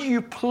 Would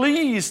you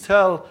please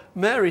tell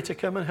Mary to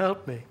come and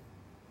help me?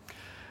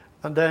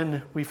 And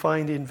then we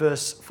find in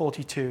verse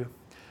 42,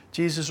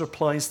 Jesus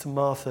replies to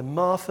Martha,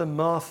 Martha,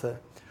 Martha,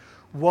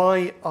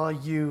 why are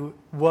you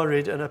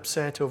worried and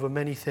upset over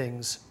many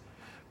things?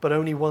 But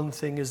only one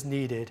thing is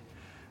needed.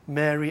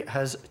 Mary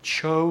has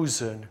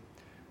chosen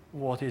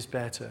what is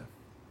better.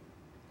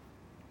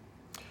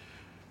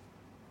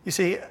 You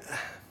see,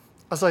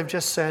 as I've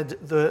just said,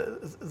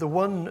 the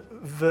one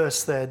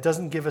verse there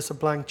doesn't give us a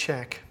blank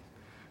check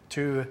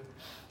to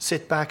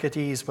sit back at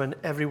ease when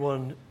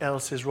everyone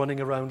else is running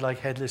around like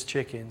headless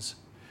chickens.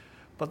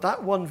 But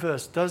that one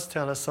verse does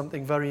tell us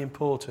something very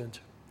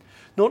important.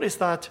 Notice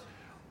that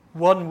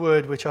one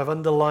word which I've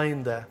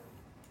underlined there,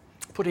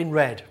 put in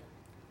red.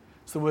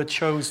 It's the word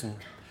chosen.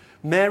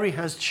 Mary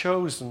has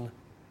chosen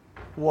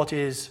what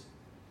is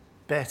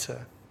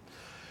better.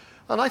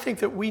 And I think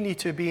that we need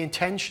to be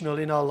intentional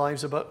in our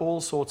lives about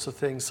all sorts of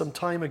things. Some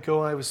time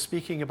ago I was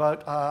speaking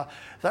about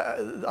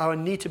our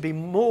need to be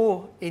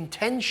more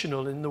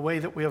intentional in the way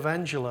that we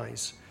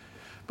evangelize.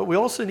 But we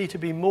also need to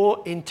be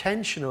more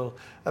intentional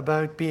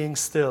about being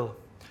still,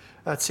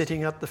 at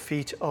sitting at the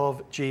feet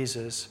of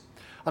Jesus.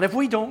 And if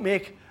we don't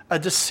make a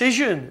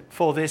decision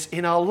for this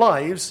in our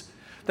lives,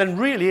 then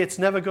really it's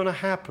never going to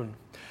happen.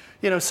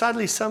 You know,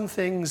 sadly,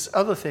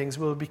 other things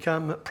will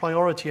become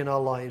priority in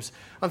our lives.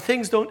 And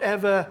things don't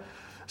ever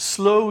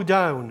slow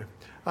down.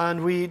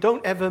 And we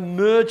don't ever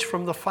merge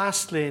from the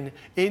fast lane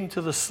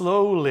into the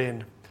slow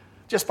lane,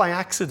 just by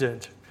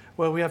accident,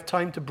 where we have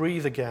time to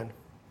breathe again.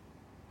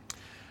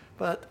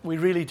 But we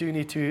really do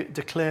need to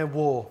declare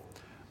war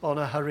on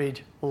a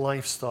hurried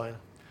lifestyle.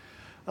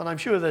 And I'm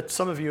sure that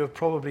some of you are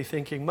probably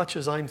thinking, much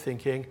as I'm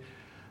thinking,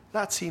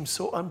 that seems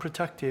so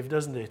unproductive,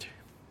 doesn't it?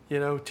 You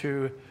know,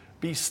 to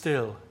be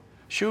still.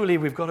 Surely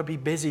we've got to be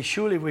busy.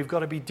 Surely we've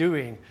got to be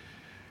doing.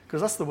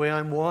 Because that's the way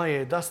I'm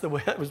wired. That's the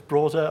way I was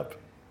brought up. It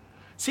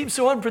seems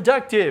so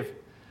unproductive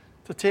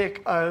to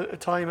take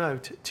time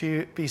out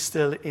to be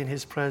still in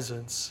his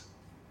presence.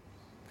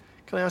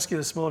 Can I ask you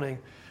this morning,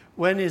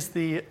 when is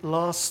the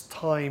last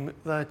time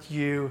that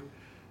you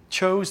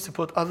chose to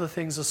put other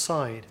things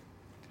aside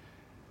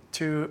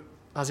to,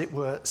 as it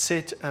were,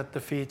 sit at the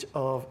feet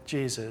of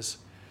Jesus?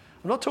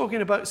 I'm not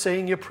talking about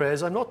saying your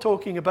prayers. I'm not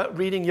talking about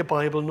reading your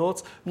Bible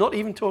notes. Not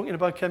even talking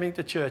about coming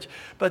to church.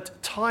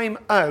 But time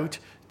out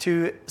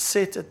to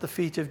sit at the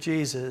feet of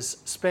Jesus,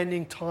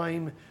 spending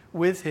time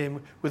with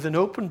him with an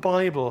open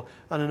Bible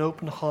and an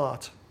open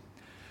heart.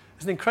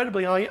 There's an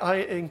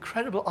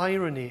incredible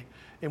irony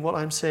in what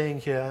I'm saying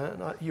here.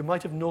 And you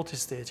might have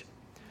noticed it.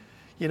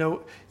 You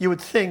know, you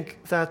would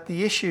think that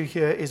the issue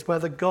here is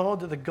whether God,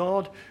 the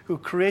God who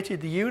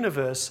created the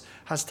universe,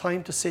 has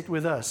time to sit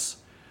with us,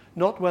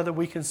 not whether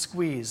we can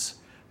squeeze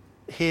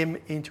him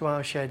into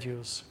our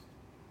schedules.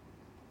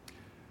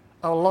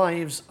 our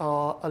lives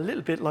are a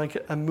little bit like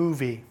a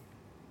movie.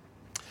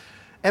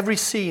 Every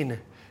scene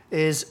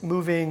is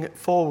moving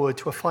forward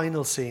to a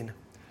final scene.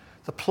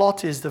 The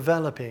plot is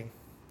developing.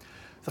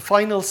 The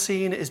final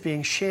scene is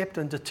being shaped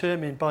and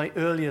determined by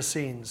earlier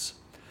scenes.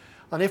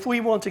 And if we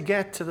want to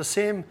get to the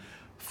same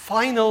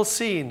final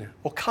scene,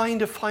 or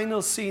kind of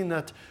final scene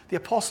that the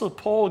Apostle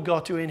Paul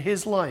got to in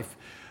his life,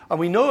 and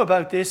we know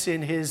about this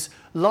in his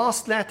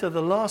last letter,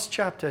 the last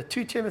chapter,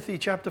 2 Timothy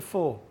chapter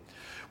 4,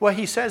 where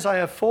he says, I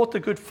have fought the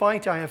good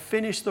fight, I have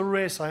finished the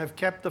race, I have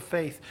kept the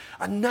faith,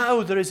 and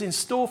now there is in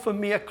store for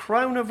me a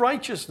crown of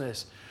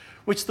righteousness,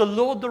 which the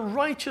Lord, the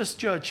righteous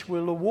judge,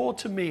 will award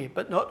to me,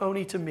 but not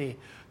only to me,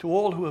 to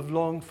all who have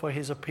longed for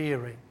his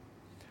appearing.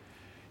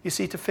 You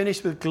see, to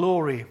finish with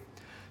glory,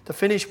 to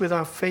finish with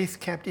our faith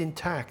kept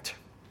intact,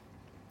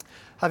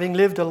 having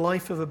lived a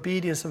life of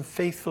obedience and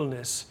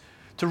faithfulness,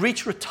 to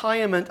reach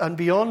retirement and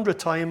beyond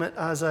retirement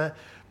as a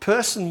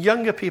person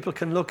younger people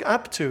can look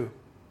up to.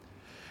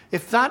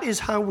 If that is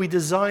how we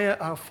desire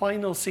our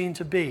final scene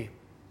to be,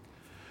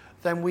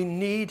 then we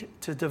need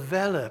to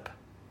develop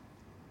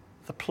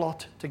the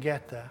plot to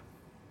get there.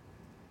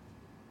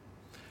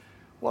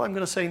 What I'm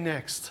going to say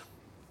next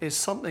is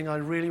something I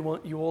really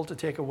want you all to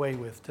take away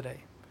with today.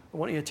 I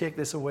want you to take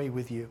this away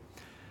with you.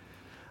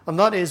 And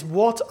that is,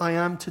 what I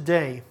am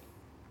today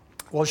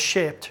was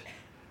shaped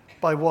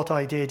by what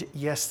I did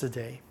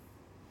yesterday.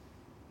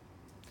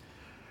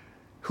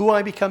 Who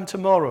I become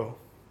tomorrow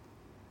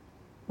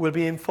will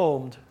be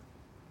informed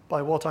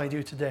by what I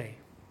do today.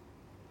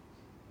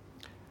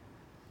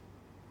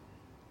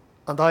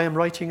 And I am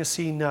writing a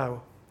scene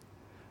now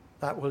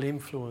that will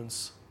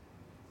influence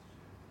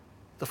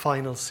the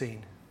final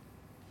scene.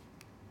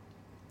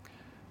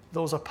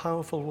 Those are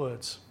powerful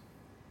words.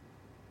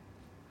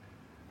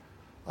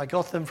 I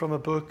got them from a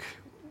book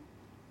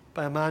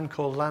by a man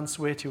called Lance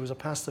Witt, who was a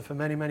pastor for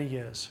many, many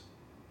years.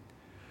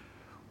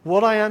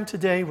 What I am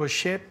today was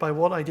shaped by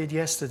what I did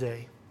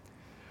yesterday.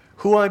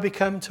 Who I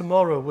become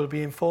tomorrow will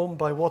be informed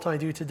by what I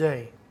do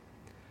today.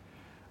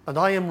 And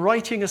I am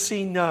writing a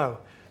scene now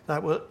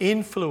that will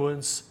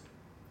influence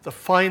the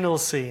final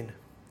scene.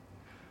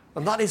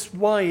 And that is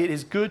why it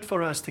is good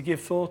for us to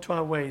give thought to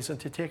our ways and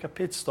to take a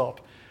pit stop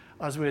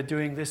as we're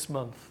doing this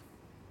month.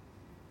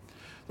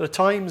 There are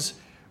times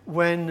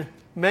when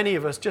many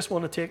of us just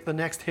want to take the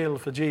next hill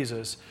for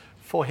Jesus,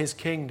 for his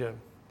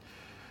kingdom.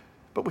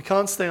 But we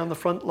can't stay on the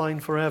front line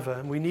forever,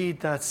 and we need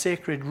that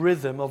sacred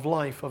rhythm of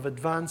life of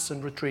advance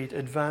and retreat,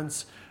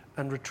 advance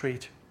and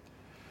retreat.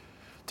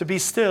 To be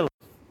still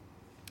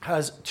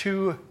has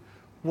two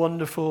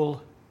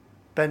wonderful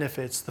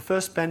benefits. The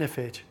first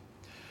benefit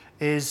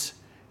is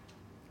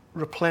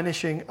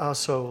replenishing our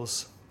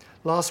souls.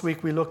 Last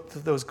week we looked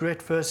at those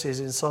great verses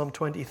in Psalm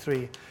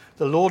 23.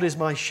 The Lord is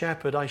my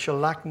shepherd, I shall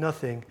lack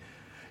nothing.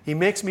 He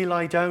makes me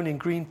lie down in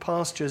green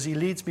pastures. He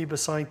leads me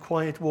beside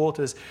quiet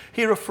waters.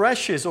 He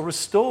refreshes or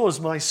restores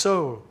my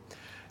soul.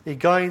 He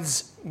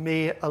guides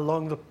me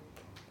along the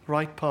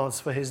right paths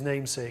for his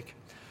name's sake.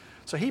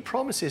 So he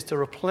promises to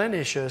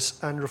replenish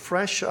us and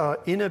refresh our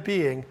inner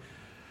being,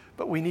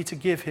 but we need to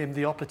give him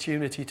the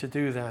opportunity to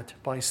do that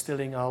by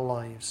stilling our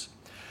lives.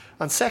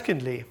 And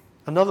secondly,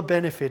 another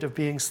benefit of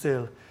being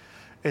still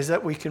is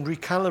that we can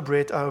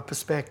recalibrate our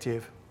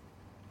perspective.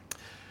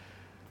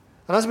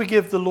 And as we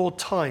give the Lord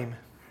time,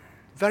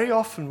 very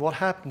often what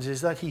happens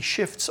is that he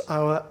shifts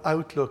our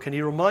outlook and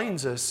he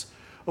reminds us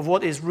of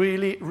what is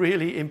really,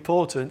 really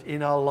important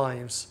in our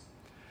lives.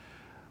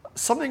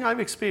 Something I've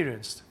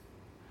experienced.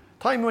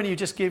 Time when you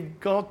just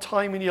give God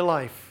time in your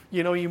life.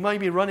 You know, you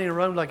might be running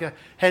around like a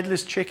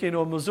headless chicken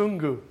or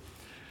Muzungu.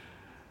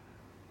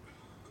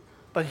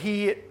 But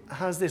he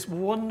has this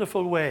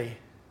wonderful way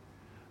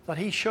that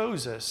he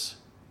shows us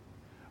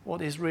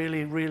what is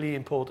really, really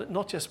important,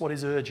 not just what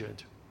is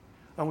urgent.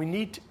 And we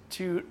need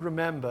to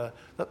remember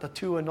that the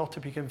two are not to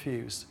be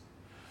confused.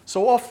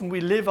 So often we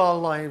live our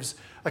lives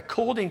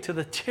according to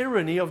the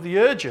tyranny of the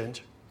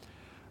urgent,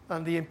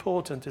 and the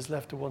important is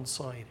left to one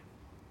side.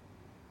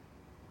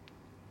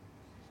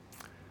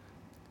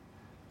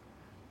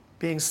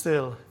 Being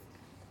still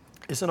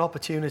is an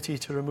opportunity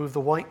to remove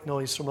the white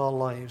noise from our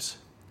lives,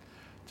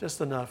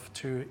 just enough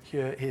to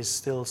hear his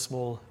still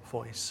small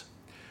voice.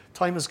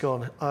 Time has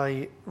gone.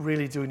 I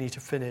really do need to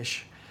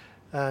finish.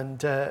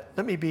 And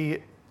let me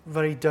be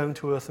very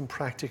down-to-earth and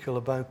practical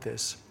about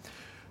this.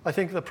 I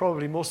think that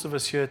probably most of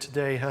us here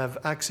today have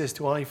access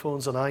to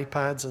iPhones and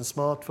iPads and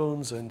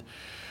smartphones and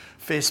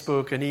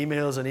Facebook and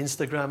emails and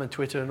Instagram and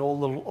Twitter and all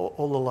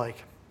the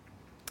like.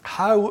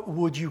 How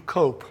would you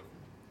cope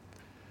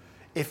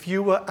if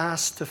you were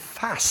asked to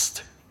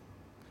fast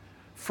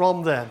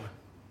from them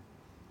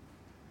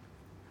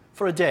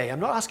for a day? I'm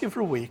not asking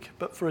for a week,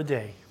 but for a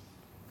day.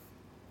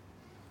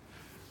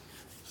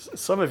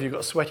 Some of you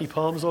got sweaty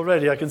palms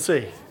already, I can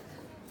see.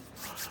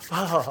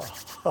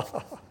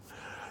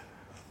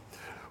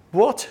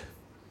 What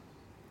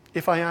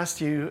if I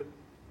asked you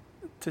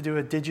to do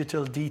a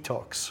digital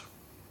detox?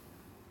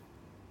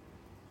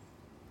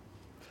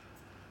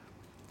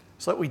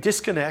 So that we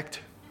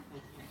disconnect,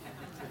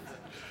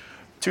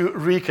 To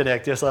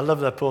reconnect, yes, I love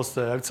that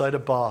poster outside a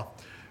bar.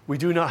 We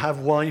do not have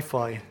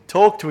Wi-Fi.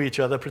 Talk to each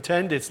other,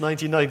 pretend it's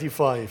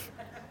 1995.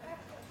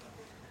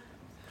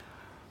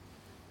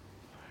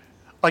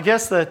 I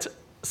guess that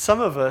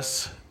some of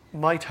us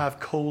might have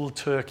cold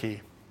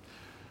turkey,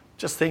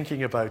 just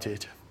thinking about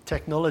it.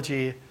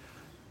 Technology,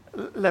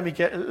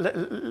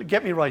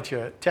 get me right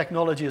here,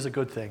 technology is a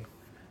good thing.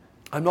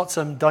 I'm not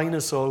some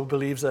dinosaur who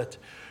believes that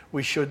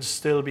we should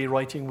still be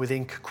writing with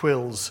ink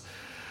quills.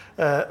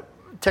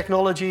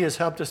 Technology has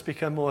helped us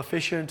become more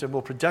efficient and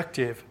more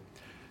productive.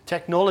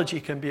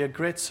 Technology can be a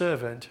great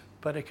servant,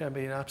 but it can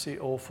be an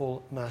absolutely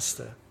awful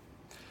master.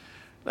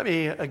 Let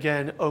me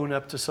again own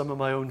up to some of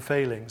my own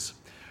failings.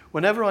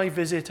 Whenever I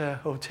visit a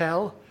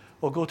hotel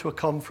or go to a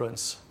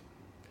conference,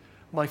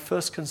 my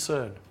first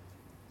concern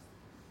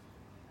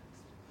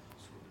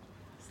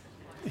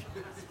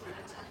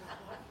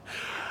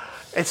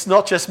it's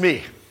not just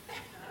me.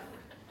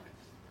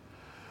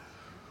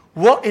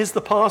 What is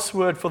the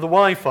password for the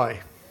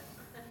Wi-Fi?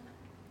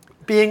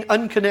 Being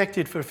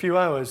unconnected for a few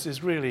hours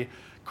is really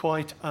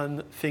quite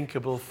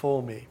unthinkable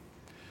for me.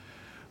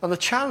 And the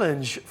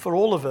challenge for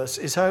all of us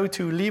is how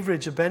to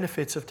leverage the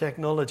benefits of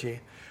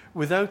technology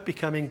without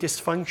becoming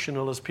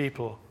dysfunctional as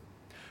people,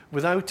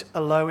 without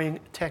allowing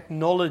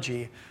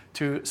technology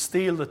to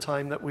steal the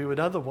time that we would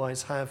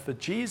otherwise have for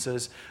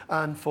Jesus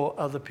and for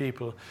other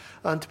people.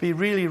 And to be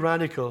really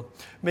radical,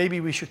 maybe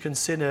we should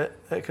consider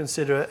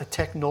a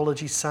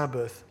technology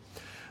Sabbath.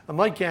 And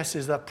my guess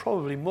is that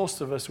probably most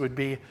of us would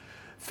be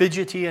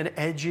fidgety and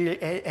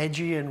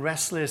edgy and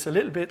restless, a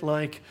little bit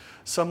like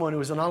someone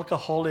who is an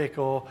alcoholic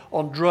or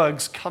on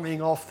drugs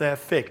coming off their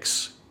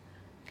fix.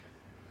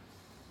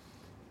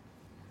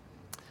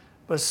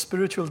 But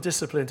spiritual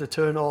discipline to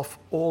turn off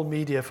all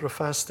media for a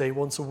fast day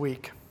once a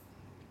week.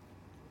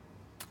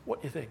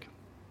 What do you think?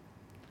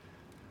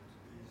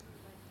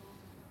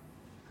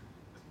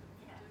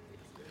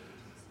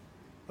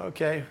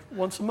 Okay,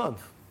 once a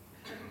month.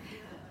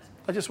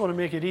 I just want to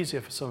make it easier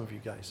for some of you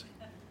guys.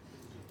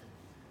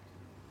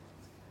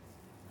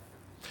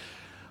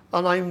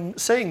 And I'm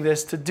saying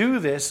this to do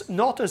this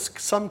not as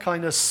some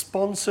kind of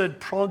sponsored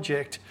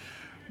project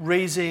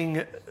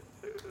raising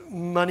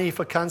money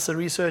for cancer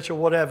research or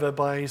whatever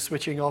by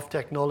switching off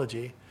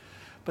technology,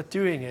 but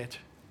doing it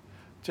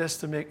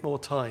just to make more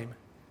time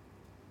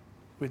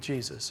with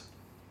Jesus.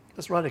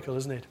 That's radical,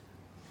 isn't it?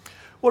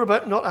 What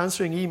about not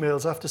answering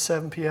emails after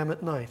 7 p.m.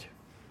 at night?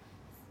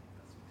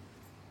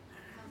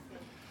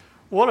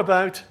 What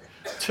about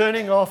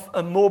turning off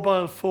a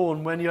mobile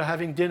phone when you're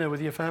having dinner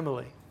with your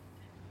family?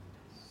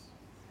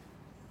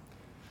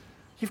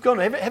 You've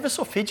gone ever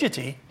so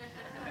fidgety.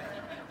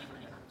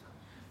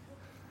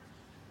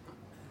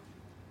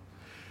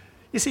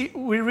 You see,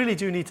 we really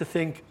do need to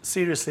think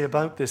seriously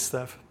about this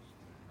stuff.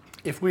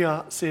 If we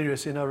are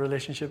serious in our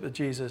relationship with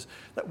Jesus,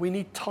 that we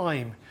need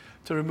time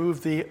to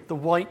remove the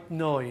white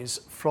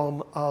noise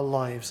from our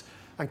lives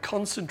and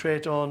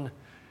concentrate on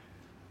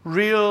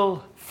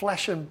real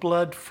flesh and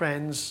blood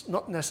friends,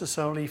 not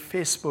necessarily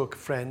Facebook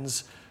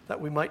friends that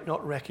we might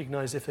not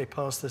recognize if they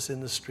passed us in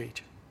the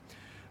street.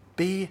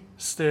 Be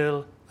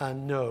still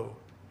and know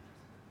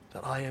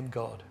that I am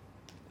God.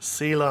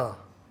 Selah.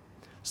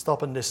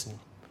 Stop and listen.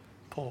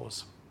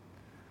 Pause.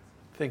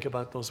 Think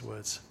about those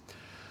words.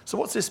 So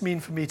what's this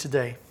mean for me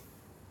today?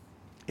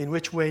 In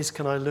which ways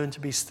can I learn to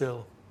be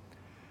still?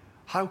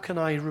 How can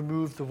I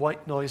remove the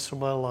white noise from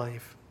my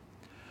life?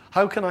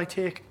 How can I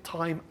take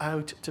time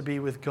out to be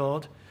with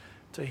God,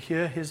 to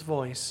hear his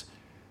voice,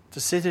 to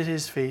sit at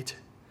his feet,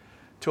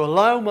 to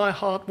allow my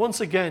heart once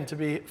again to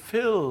be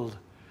filled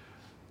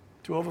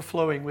to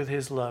overflowing with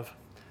his love,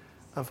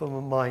 and for my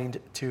mind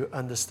to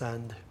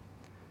understand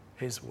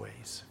his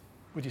ways?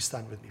 Would you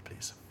stand with me,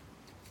 please?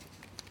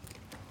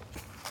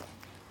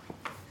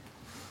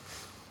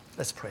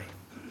 Let's pray.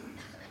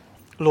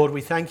 Lord,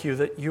 we thank you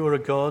that you are a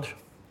God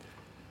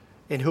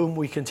in whom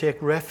we can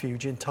take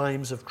refuge in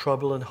times of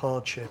trouble and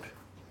hardship.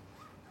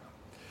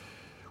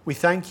 We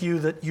thank you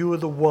that you are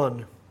the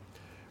one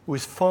who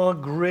is far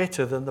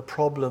greater than the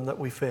problem that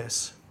we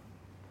face.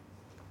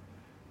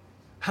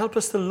 Help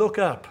us to look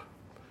up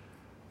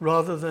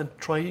rather than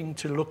trying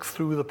to look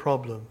through the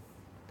problem.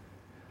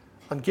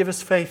 And give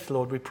us faith,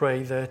 Lord, we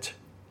pray, that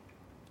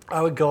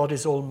our God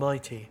is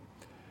almighty,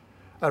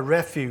 a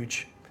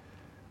refuge,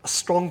 a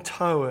strong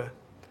tower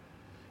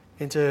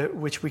into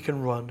which we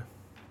can run.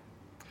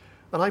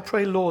 And I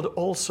pray, Lord,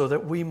 also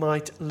that we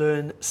might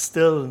learn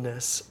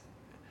stillness.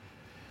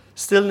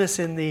 Stillness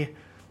in the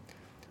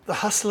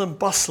hustle and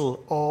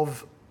bustle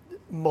of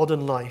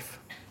modern life.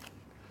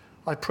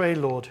 I pray,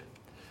 Lord,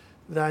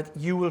 that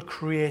you will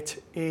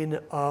create in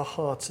our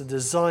hearts a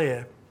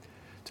desire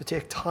to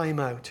take time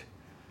out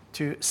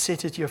to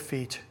sit at your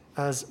feet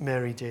as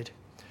Mary did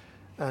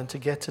and to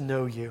get to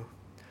know you,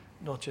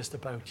 not just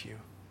about you,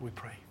 we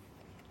pray.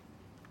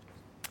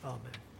 Amen.